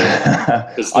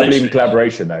 I believe in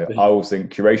collaboration though. I always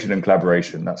think curation and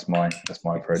collaboration. That's my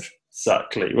approach.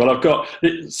 Exactly. Well, I've got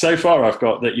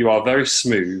that you are very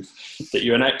smooth, that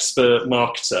you're an expert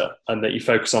marketer, and that you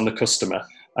focus on the customer,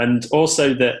 and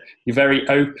also that you're very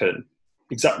open.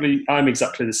 I'm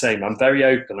exactly the same. I'm very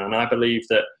open, and I believe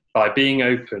that by being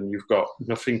open, you've got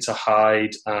nothing to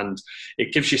hide, and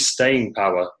it gives you staying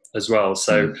power as well.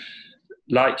 So,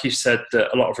 like you said,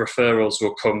 that a lot of referrals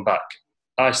will come back.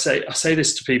 I say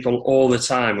this to people all the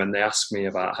time when they ask me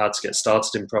about how to get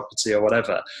started in property or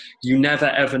whatever. You never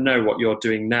ever know what you're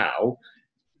doing now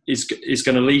is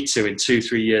going to lead to in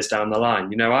 2-3 years down the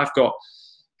line. I've got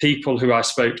people who I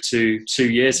spoke to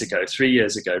 2 years ago, 3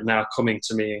 years ago, now coming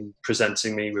to me and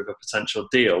presenting me with a potential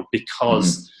deal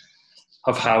because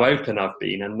of how open I've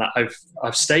been, and that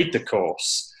I've stayed the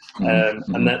course,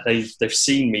 and that they've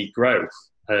seen me grow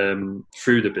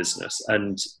through the business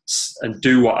and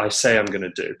do what I say I'm going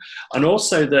to do. And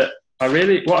also that what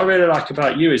I really like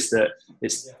about you is that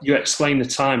you explain the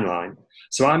timeline.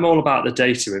 So I'm all about the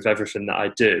data with everything that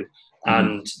I do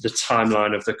and the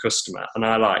timeline of the customer. And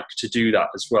I like to do that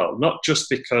as well, not just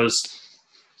because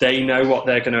they know what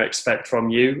they're going to expect from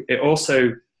you. It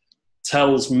also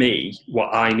tells me what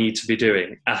I need to be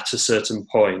doing at a certain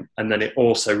point, and then it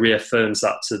also reaffirms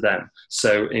that to them.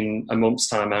 So in a month's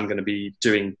time, I'm going to be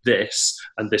doing this,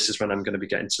 and this is when I'm going to be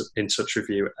getting in touch with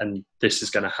you, and this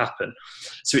is going to happen.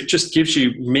 So it just gives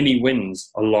you mini wins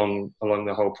along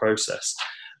the whole process.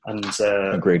 And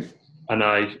agreed. And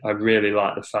I really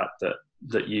like the fact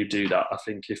that you do that. I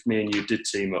think if me and you did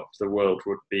team up, the world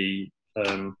would be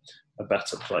a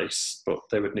better place, but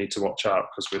they would need to watch out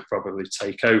because we'd probably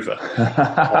take over.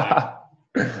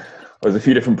 There's a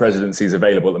few different presidencies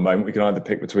available at the moment. We can either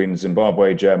pick between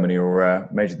Zimbabwe, Germany, or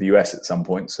maybe the US at some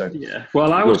point. So yeah,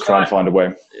 well, I would try and find a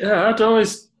way. Yeah, I'd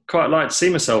always quite like to see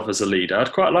myself as a leader.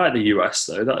 I'd quite like the US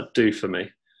though. That'd do for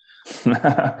me.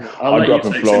 I grew up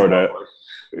in Florida.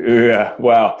 Yeah,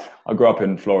 well, I grew up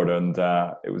in Florida, and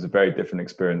it was a very different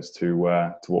experience to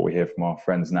what we hear from our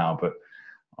friends now. But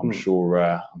I'm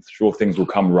sure things will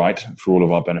come right for all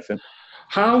of our benefit.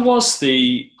 How was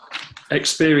the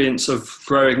experience of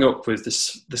growing up with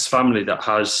this family that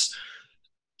has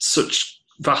such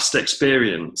vast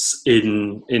experience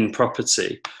in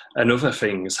property and other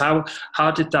things?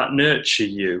 How did that nurture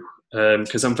you?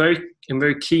 Because I'm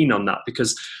very keen on that,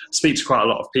 because I speak to quite a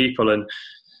lot of people, and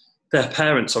their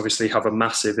parents obviously have a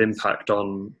massive impact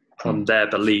on their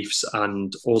beliefs,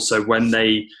 and also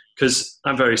because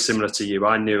I'm very similar to you.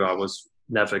 I knew I was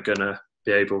never gonna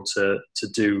be able to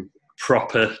do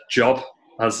proper job,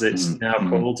 as it's now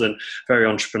called, and very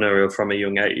entrepreneurial from a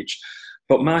young age.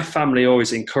 But my family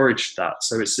always encouraged that.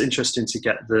 So it's interesting to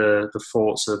get the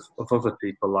thoughts of other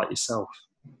people like yourself.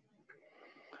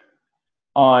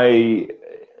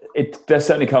 There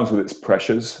certainly comes with its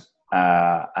pressures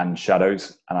and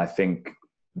shadows. And I think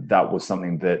that was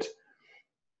something that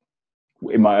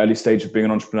in my early stage of being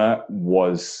an entrepreneur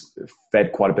was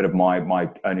fed quite a bit of my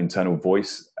own internal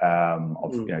voice of,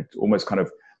 almost kind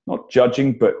of not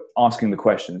judging, but asking the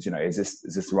questions, is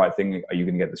this the right thing? Are you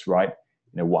going to get this right?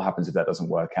 What happens if that doesn't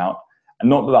work out? And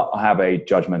not that I have a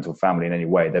judgmental family in any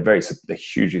way. They're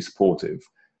hugely supportive.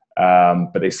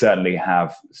 But they certainly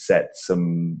have set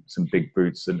some big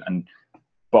boots.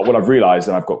 But what I've realized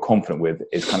and I've got confident with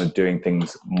is kind of doing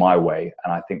things my way.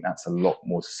 And I think that's a lot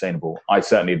more sustainable. I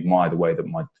certainly admire the way that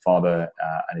my father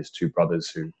and his two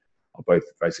brothers, who are both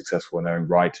very successful in their own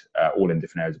right, all in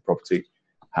different areas of property,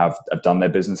 have done their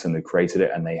business and they've created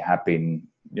it, and they have been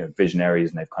visionaries,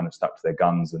 and they've kind of stuck to their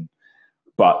guns.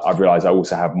 But I've realized I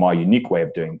also have my unique way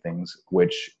of doing things,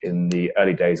 which in the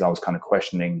early days I was kind of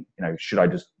questioning, should I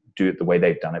just do it the way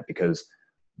they've done it, because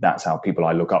that's how people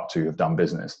I look up to have done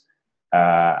business.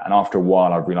 And after a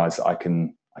while, I've realized that I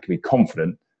can be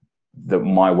confident that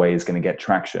my way is going to get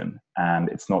traction. And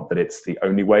it's not that it's the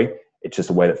only way, it's just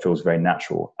a way that feels very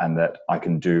natural and that I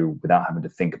can do without having to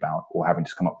think about or having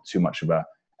to come up with too much of a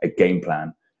game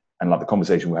plan. And like the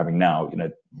conversation we're having now,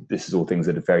 this is all things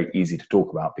that are very easy to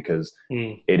talk about because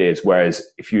it is. Whereas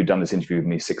if you had done this interview with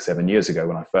me 6-7 years ago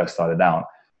when I first started out,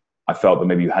 I felt that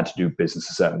maybe you had to do business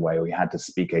a certain way, or you had to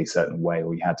speak a certain way,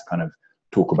 or you had to kind of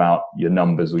talk about your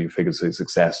numbers or your figures of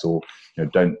success, or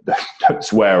don't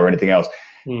swear or anything else.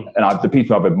 And the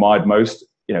people I've admired most,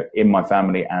 in my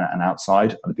family and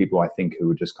outside, are the people I think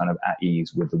who are just kind of at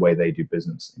ease with the way they do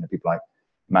business. People like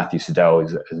Matthew Siddell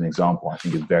is an example. I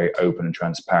think is very open and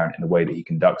transparent in the way that he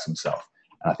conducts himself,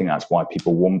 and I think that's why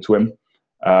people warm to him.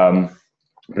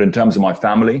 But in terms of my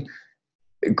family,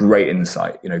 great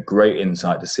insight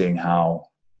to seeing how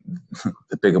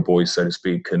the bigger boys, so to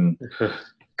speak, can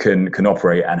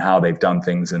operate, and how they've done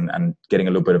things, and getting a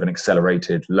little bit of an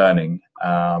accelerated learning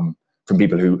from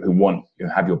people who want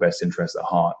have your best interest at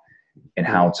heart in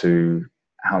how to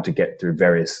get through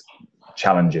various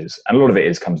challenges. And a lot of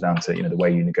it comes down to the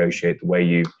way you negotiate, the way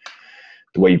you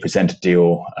present a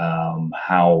deal,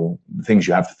 how the things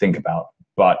you have to think about.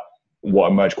 But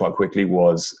what emerged quite quickly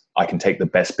was I can take the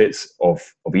best bits of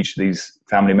each of these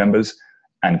family members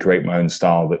and create my own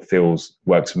style that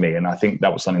works for me. And I think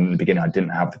that was something in the beginning I didn't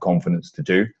have the confidence to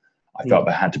do. I felt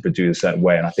that I had to produce a certain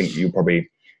way. And I think you're probably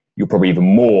even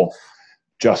more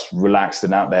just relaxed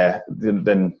and out there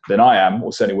than I am,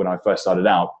 or certainly when I first started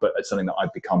out. But it's something that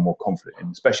I've become more confident in,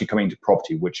 especially coming into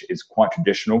property, which is quite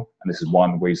traditional. And this is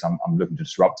one of the reasons I'm looking to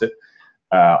disrupt it.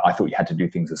 I thought you had to do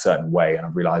things a certain way. And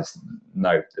I've realized,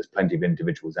 no, there's plenty of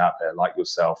individuals out there like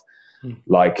yourself,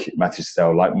 like Matthew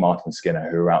Siddell, like Martin Skinner,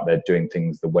 who are out there doing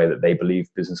things the way that they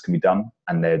believe business can be done.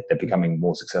 And they're becoming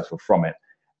more successful from it.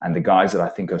 And the guys that I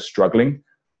think are struggling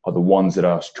are the ones that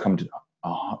are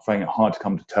finding it hard to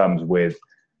come to terms with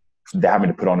they're having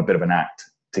to put on a bit of an act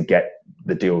to get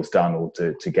the deals done, or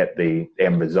to get the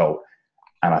end result.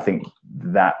 And I think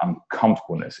that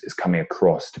uncomfortableness is coming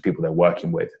across to people they're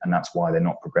working with, and that's why they're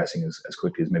not progressing as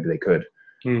quickly as maybe they could.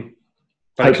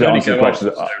 But it can only go on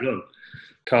for so long,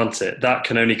 can't it? That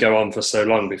can only go on for so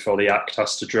long before the act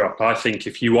has to drop. I think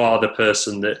if you are the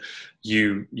person that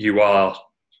you are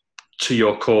to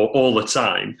your core all the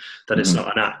time, then it's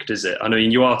not an act, is it? I mean,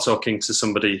 you are talking to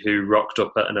somebody who rocked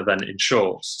up at an event in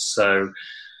shorts. So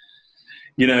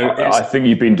I think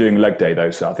you've been doing leg day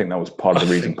though, so I think that was part of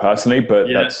the reason personally. But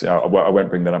that's I won't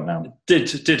bring that up now.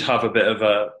 Did have a bit of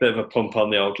a pump on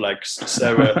the old legs,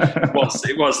 so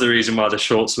it was the reason why the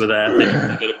shorts were there. I think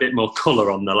they got a bit more colour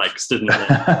on the legs, didn't they?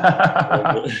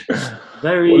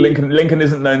 Well, Lincoln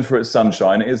isn't known for its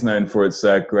sunshine. It is known for its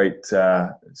great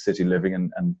city living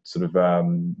and sort of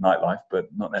nightlife, but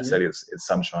not necessarily its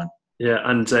sunshine. Yeah,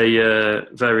 and a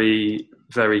very,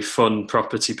 very fun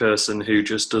property person who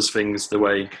just does things the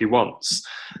way he wants.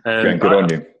 Good on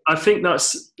you. I think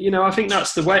that's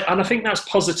the way, and I think that's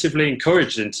positively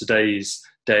encouraged in today's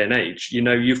day and age.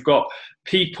 You've got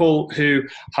people who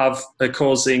are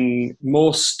causing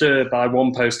more stir by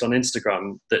one post on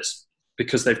Instagram that's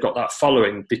because they've got that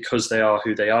following, because they are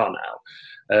who they are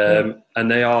now.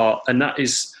 And that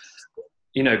is,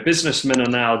 businessmen are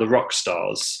now the rock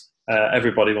stars.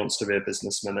 Everybody wants to be a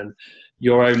businessman, and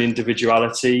your own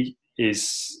individuality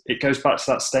it goes back to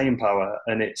that staying power,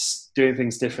 and it's doing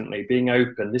things differently, being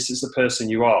open. This is the person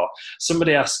you are.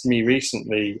 Somebody asked me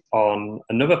recently on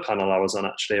another panel I was on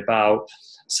actually about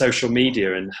social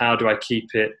media and how do I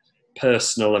keep it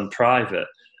personal and private.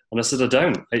 And I said, I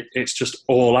don't. It's just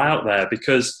all out there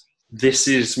because this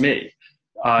is me.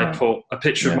 I put a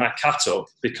picture of my cat up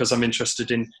because I'm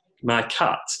interested in my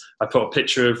cat. I put a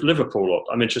picture of Liverpool up.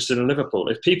 I'm interested in Liverpool.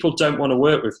 If people don't want to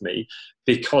work with me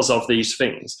because of these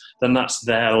things, then that's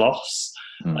their loss.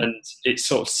 And it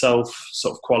sort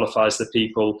of qualifies the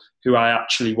people who I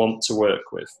actually want to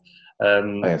work with. I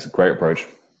think it's a great approach.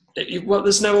 Well,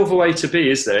 there's no other way to be,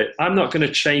 is there? I'm not going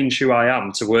to change who I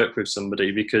am to work with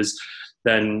somebody, because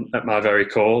then at my very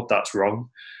core, that's wrong.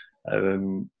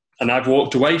 And I've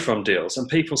walked away from deals and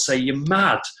people say, you're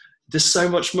mad. There's so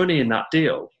much money in that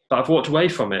deal. But I've walked away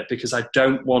from it because I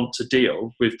don't want to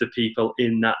deal with the people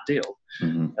in that deal.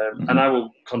 And I will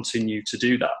continue to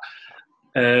do that.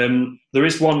 There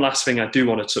is one last thing I do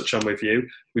want to touch on with you.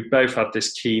 We both have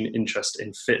this keen interest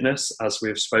in fitness, as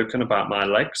we've spoken about my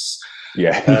legs.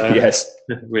 Yes.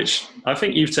 Which I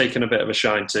think you've taken a bit of a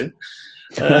shine to.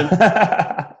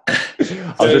 I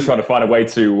was just trying to find a way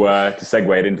to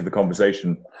segue it into the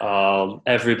conversation.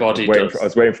 Everybody does. I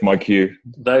was waiting for my cue.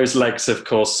 Those legs have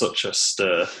caused such a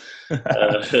stir.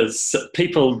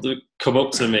 People come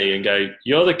up to me and go,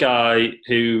 "You're the guy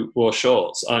who wore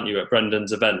shorts, aren't you, at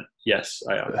Brendan's event?" Yes,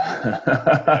 I am.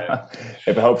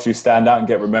 If it helps you stand out and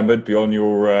get remembered beyond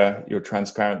your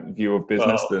transparent view of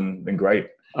business, then great.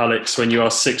 Alex, when you are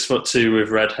 6'2" with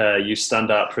red hair, you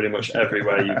stand out pretty much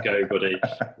everywhere you go, buddy.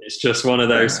 It's just one of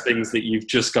those things that you've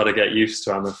just got to get used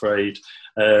to, I'm afraid.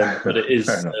 But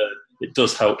it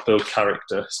does help build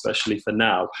character, especially for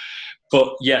now.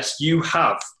 But yes, you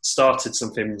have started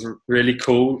something really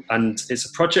cool, and it's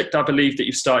a project I believe that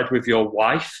you've started with your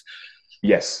wife.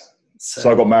 Yes. So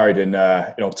I got married in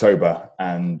October,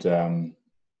 and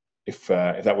if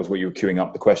that was what you were queuing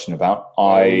up the question about,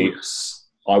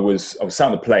 I was sat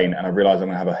on the plane and I realized I'm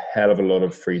going to have a hell of a lot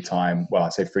of free time. Well, I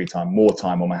say free time, more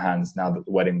time on my hands now that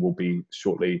the wedding will be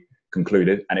shortly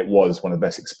concluded. And it was one of the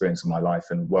best experiences of my life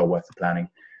and well worth the planning.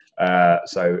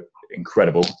 So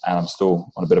incredible. And I'm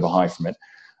still on a bit of a high from it.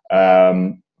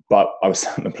 But I was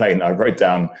sat on the plane and I wrote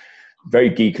down very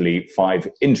geekily 5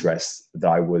 interests that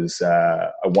I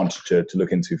wanted to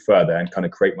look into further and kind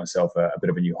of create myself a bit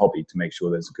of a new hobby to make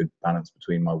sure there's a good balance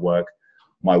between my work,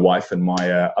 my wife, and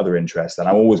my other interests. And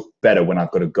I'm always better when I've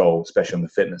got a goal, especially on the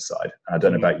fitness side. And I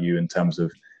don't know about you in terms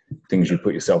of things you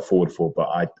put yourself forward for, but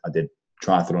I did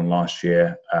triathlon last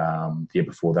year. The year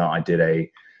before that, I did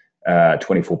a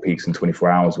 24 peaks in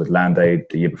 24 hours with Land Aid.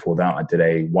 The year before that, I did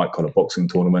a white collar boxing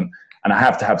tournament. And I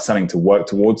have to have something to work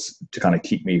towards to kind of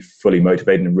keep me fully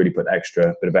motivated and really put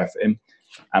extra bit of effort in.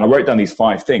 And I wrote down these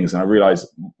 5 things, and I realized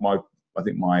my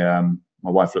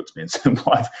wife looked at me and said,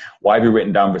 why have you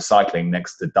written down recycling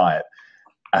next to diet?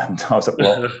 And I was like,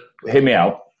 well, hear me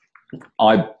out.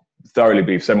 I thoroughly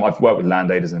believe, so I've worked with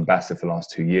Land Aid as an ambassador for the last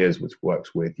 2 years, which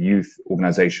works with youth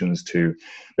organizations to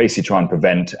basically try and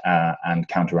prevent and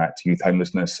counteract youth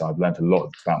homelessness. So I've learned a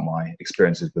lot about my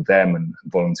experiences with them and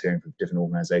volunteering for different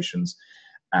organizations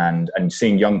and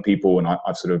seeing young people. And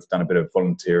I've sort of done a bit of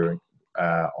volunteering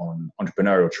on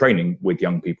entrepreneurial training with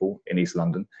young people in East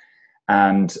London.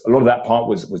 And a lot of that part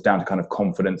was down to kind of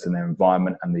confidence in their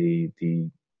environment and the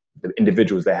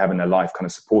individuals they have in their life kind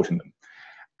of supporting them.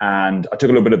 And I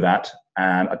took a little bit of that,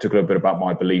 and I took a little bit about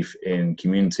my belief in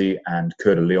community. And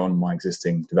Coeur de Lion, my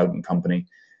existing development company,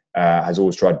 has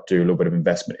always tried to do a little bit of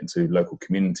investment into local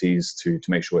communities to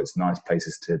make sure it's nice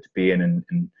places to be in. And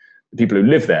the people who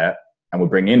live there and will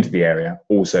bring into the area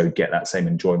also get that same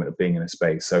enjoyment of being in a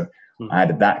space. So I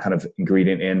added that kind of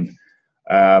ingredient in.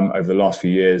 Over the last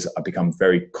few years, I've become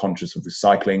very conscious of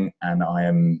recycling, and I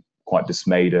am quite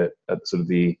dismayed at sort of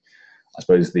the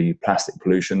plastic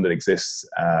pollution that exists,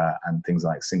 and things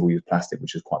like single-use plastic,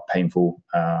 which is quite painful.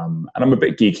 And I'm a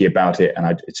bit geeky about it,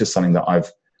 and it's just something that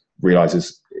I've realized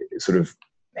it sort of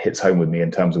hits home with me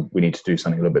in terms of we need to do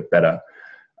something a little bit better.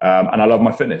 And I love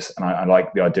my fitness, and I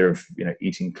like the idea of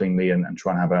eating cleanly and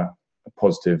trying to have a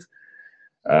positive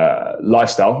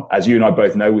lifestyle. As you and I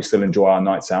both know, we still enjoy our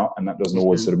nights out, and that doesn't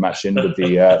always sort of match in with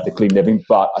the clean living.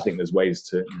 But I think there's ways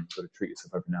to sort of treat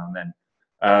yourself every now and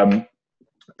then.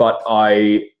 But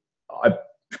I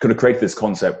could have created this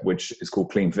concept, which is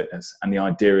called Clean Fitness, and the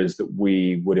idea is that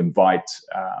we would invite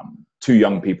 2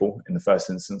 young people in the first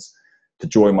instance to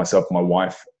join myself and my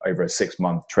wife over a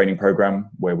 6-month training program,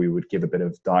 where we would give a bit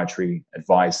of dietary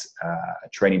advice, a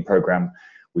training program.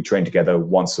 We train together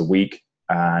once a week,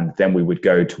 and then we would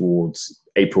go towards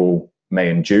April, May,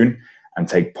 and June and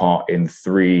take part in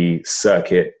 3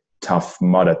 circuit Tough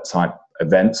Mudder type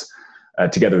events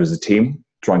together as a team,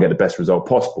 try and get the best result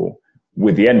possible,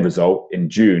 with the end result in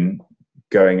June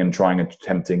going and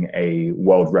attempting a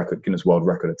Guinness World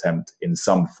Record attempt in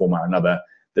some form or another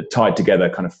that tied together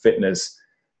kind of fitness,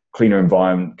 cleaner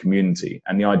environment, community.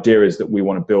 And the idea is that we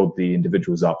want to build the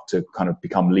individuals up to kind of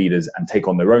become leaders and take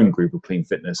on their own group of clean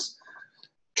fitness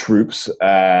troops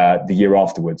the year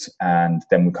afterwards. And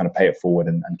then we kind of pay it forward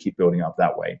and keep building up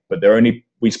that way. But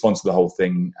we sponsor the whole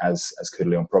thing as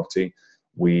Coeur Property.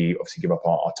 We obviously give up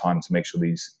our time to make sure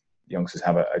these youngsters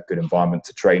have a good environment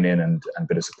to train in and a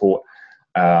bit of support.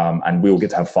 And we all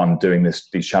get to have fun doing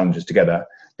these challenges together.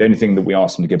 The only thing that we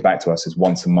ask them to give back to us is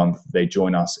once a month, they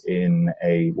join us in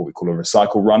what we call a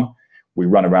recycle run. We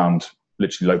run around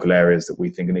literally local areas that we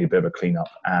think need a bit of a cleanup,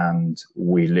 and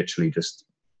we literally just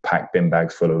pack bin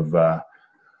bags full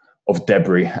of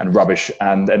debris and rubbish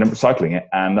and end up recycling it.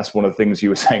 And that's one of the things you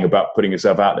were saying about putting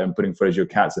yourself out there and putting photos of your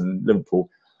cats in Liverpool.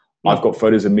 I've got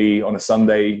photos of me on a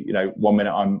Sunday. 1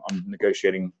 minute I'm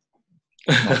negotiating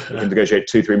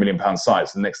 2-3 million pound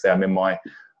sites. The next day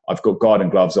I've got garden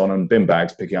gloves on and bin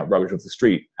bags picking up rubbish off the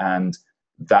street. And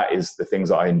that is the things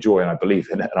that I enjoy and I believe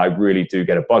in it. And I really do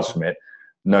get a buzz from it,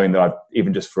 knowing that I've,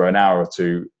 even just for an hour or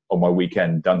two on my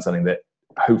weekend, done something that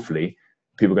hopefully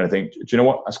people are going to think, do you know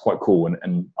what, that's quite cool.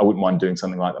 And I wouldn't mind doing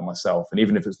something like that myself. And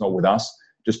even if it's not with us,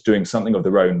 just doing something of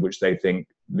their own, which they think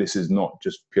this is not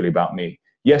just purely about me.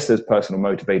 Yes, there's personal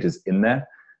motivators in there,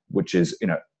 which is,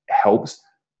 helps.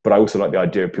 But I also like the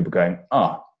idea of people going,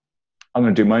 I'm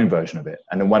going to do my own version of it.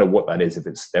 And no matter what that is, if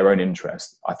it's their own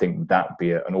interest, I think that would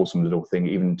be an awesome little thing,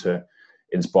 even to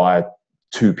inspire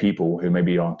 2 people who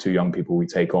maybe are 2 young people we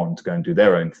take on to go and do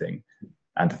their own thing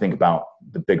and to think about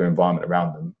the bigger environment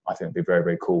around them. I think it'd be very,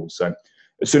 very cool. So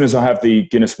as soon as I have the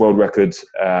Guinness World Record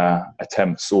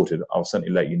attempt sorted, I'll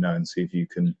certainly let you know and see if you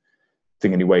can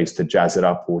think any ways to jazz it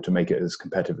up or to make it as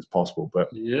competitive as possible. But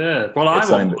yeah, well, I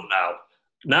want one now.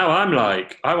 Now I'm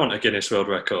like, I want a Guinness World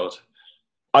Record.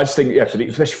 I just think,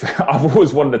 I've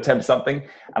always wanted to attempt something.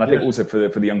 And I think also for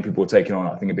the young people taking on,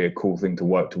 I think it'd be a cool thing to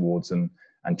work towards and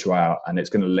try out. And it's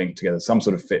going to link together some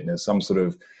sort of fitness, some sort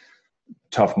of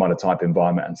Tough Mudder type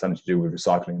environment and something to do with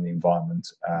recycling the environment,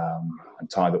 and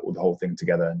tie the whole thing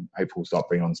together. And hopefully we'll start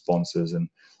bringing on sponsors. And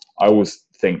I always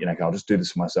think, I'll just do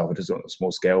this for myself. I just do it on a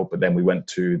small scale. But then we went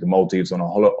to the Maldives on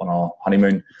our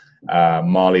honeymoon.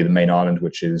 Mali, the main island,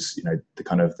 which is, the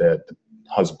kind of the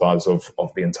huzzbuzz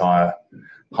of the entire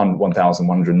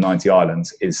 1,190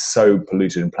 islands, is so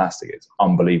polluted in plastic. It's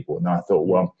unbelievable. And I thought,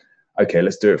 well, okay,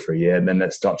 let's do it for a year. And then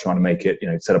let's start trying to make it,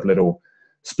 set up little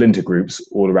splinter groups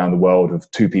all around the world of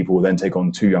 2 people, then take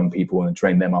on 2 young people and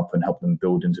train them up and help them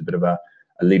build into a bit of a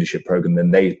leadership program.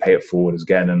 Then they pay it forward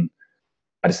again. And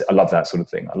I love that sort of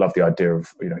thing. I love the idea of,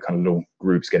 kind of little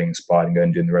groups getting inspired and going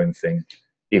and doing their own thing.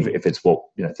 If it's what,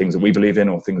 things that we believe in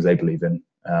or things they believe in.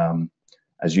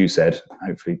 As you said,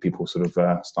 hopefully people sort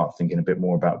of start thinking a bit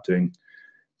more about doing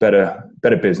better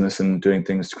business and doing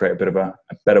things to create a bit of a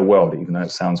better world, even though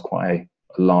it sounds quite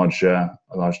a large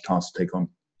task to take on.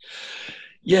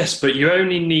 Yes, but you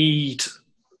only need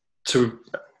to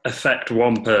affect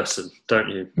one person, don't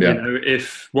you? Yeah.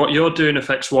 If what you're doing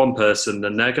affects one person,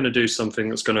 then they're going to do something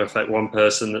that's going to affect one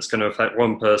person, that's going to affect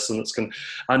one person,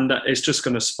 and it's just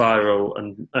going to spiral,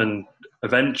 and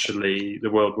eventually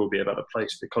the world will be a better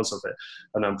place because of it.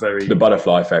 And I'm the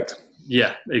butterfly effect.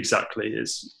 Yeah, exactly.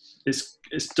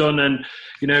 It's done, and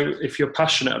if you're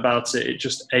passionate about it, it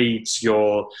just aids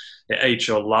your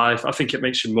life. I think it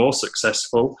makes you more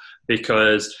successful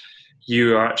because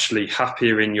you are actually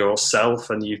happier in yourself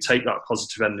and you take that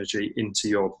positive energy into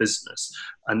your business.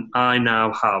 And I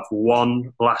now have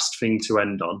one last thing to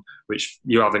end on, which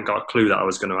you haven't got a clue that I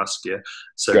was going to ask you.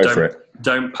 So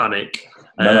don't panic.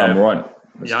 No, I'm right.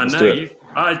 I know. Do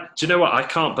you know what? I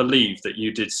can't believe that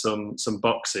you did some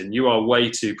boxing. You are way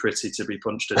too pretty to be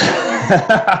punched in the face.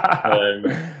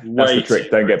 That's the trick.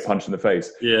 Don't get punched in the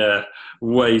face. Yeah,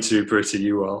 way too pretty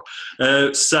you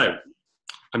are. So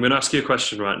I'm going to ask you a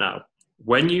question right now.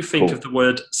 When you think of the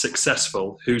word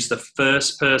successful, who's the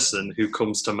first person who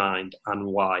comes to mind and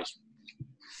why?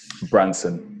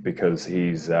 Branson, because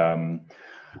he's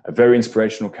a very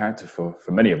inspirational character for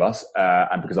many of us,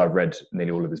 and because I've read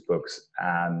nearly all of his books,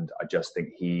 and I just think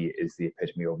he is the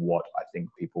epitome of what I think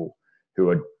people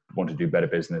who want to do better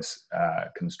business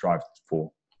can strive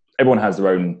for. Everyone has their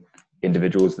own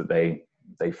individuals that they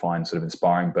find sort of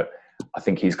inspiring, but I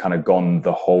think he's kind of gone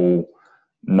the whole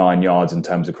 9 yards in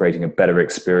terms of creating a better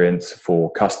experience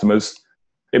for customers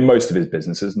in most of his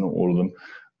businesses, not all of them.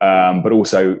 But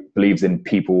also believes in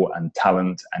people and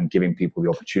talent and giving people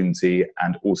the opportunity.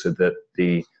 And also that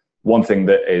the one thing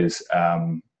that is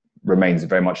remains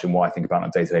very much in what I think about on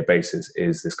a day-to-day basis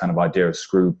is this kind of idea of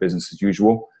screw business as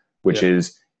usual, which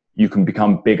is you can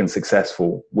become big and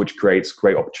successful, which creates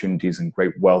great opportunities and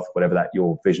great wealth, whatever that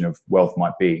your vision of wealth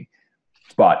might be.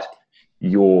 But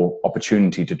your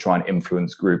opportunity to try and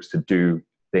influence groups to do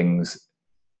things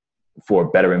for a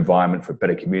better environment, for a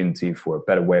better community, for a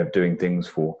better way of doing things,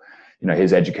 for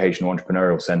his educational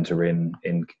entrepreneurial center in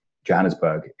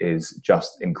Johannesburg is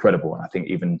just incredible. And I think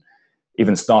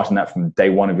even starting that from day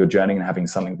one of your journey and having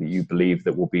something that you believe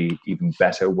that will be even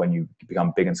better when you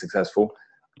become big and successful,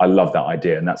 I love that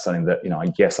idea. And that's something that I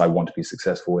guess I want to be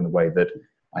successful in the way that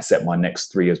I set my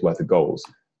next 3 years worth of goals.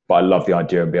 But I love the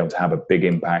idea of being able to have a big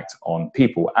impact on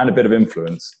people and a bit of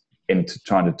influence into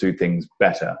trying to do things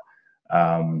better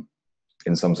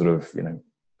in some sort of,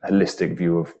 holistic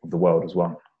view of the world as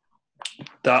well.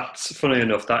 That's funny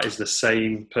enough. That is the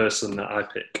same person that I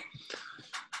pick.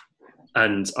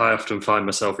 And I often find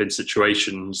myself in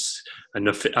situations and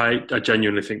I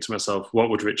genuinely think to myself, what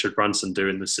would Richard Branson do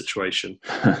in this situation?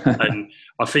 And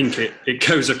I think it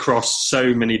goes across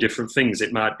so many different things.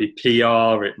 It might be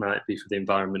PR, it might be for the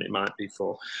environment, it might be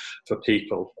for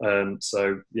people.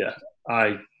 So yeah,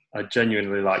 I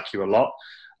genuinely like you a lot.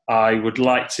 I would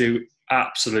like to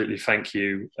absolutely thank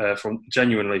you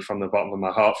genuinely from the bottom of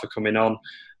my heart for coming on.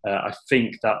 I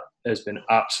think that has been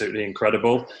absolutely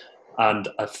incredible. And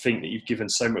I think that you've given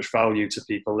so much value to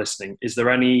people listening. Is there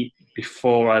any,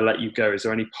 before I let you go, is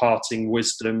there any parting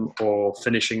wisdom or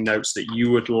finishing notes that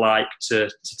you would like to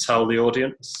tell the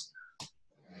audience?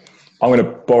 I'm going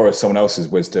to borrow someone else's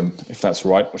wisdom, if that's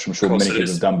right, which I'm sure many people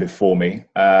have done before me.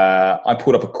 I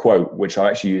pulled up a quote, which I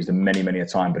actually used many a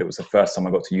time, but it was the first time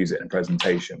I got to use it in a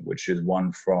presentation, which is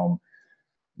one from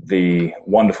the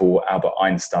wonderful Albert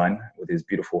Einstein with his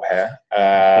beautiful hair.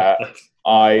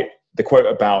 The quote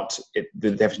about it,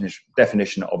 the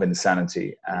definition of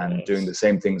insanity and doing the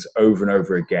same things over and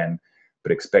over again,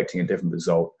 but expecting a different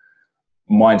result.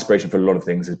 My inspiration for a lot of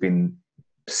things has been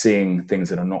seeing things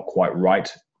that are not quite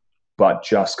right, but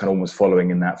just kind of almost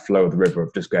following in that flow of the river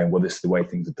of just going, well, this is the way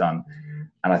things are done.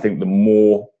 And I think the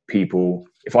more people,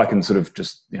 if I can sort of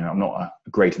just, I'm not a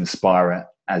great inspirer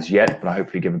as yet, but I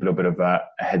hopefully give a little bit of a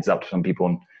heads up to some people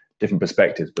on different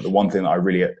perspectives. But the one thing that I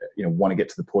really, want to get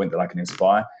to the point that I can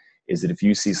inspire is that if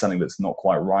you see something that's not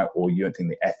quite right, or you don't think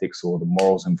the ethics or the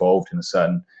morals involved in a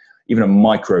certain, even a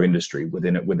micro industry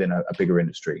within a bigger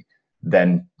industry,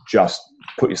 then just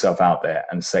put yourself out there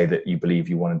and say that you believe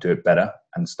you want to do it better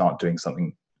and start doing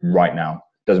something right now.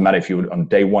 Doesn't matter if you're on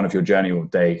day one of your journey or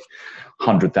day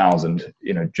 100,000,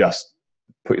 just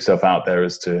put yourself out there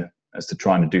as to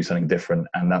trying to do something different.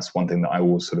 And that's one thing that I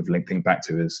always sort of think back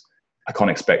to is I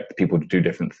can't expect people to do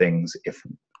different things if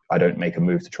I don't make a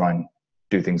move to try and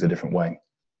do things a different way.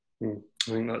 I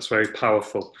think that's very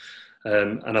powerful.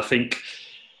 And I think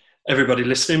everybody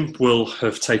listening will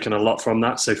have taken a lot from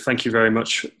that. So thank you very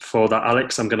much for that,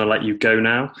 Alex. I'm going to let you go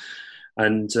now.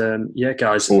 And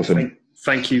guys, awesome.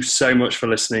 Thank you so much for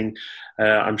listening.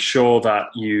 I'm sure that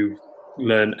you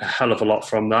learned a hell of a lot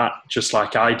from that, just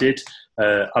like I did.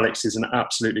 Alex is an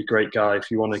absolutely great guy. If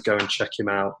you want to go and check him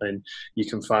out, then you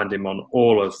can find him on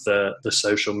all of the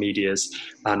social medias,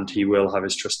 and he will have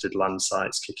his Trusted Land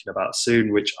sites kicking about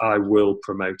soon, which I will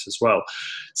promote as well.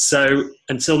 So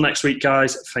until next week,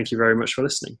 guys, thank you very much for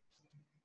listening.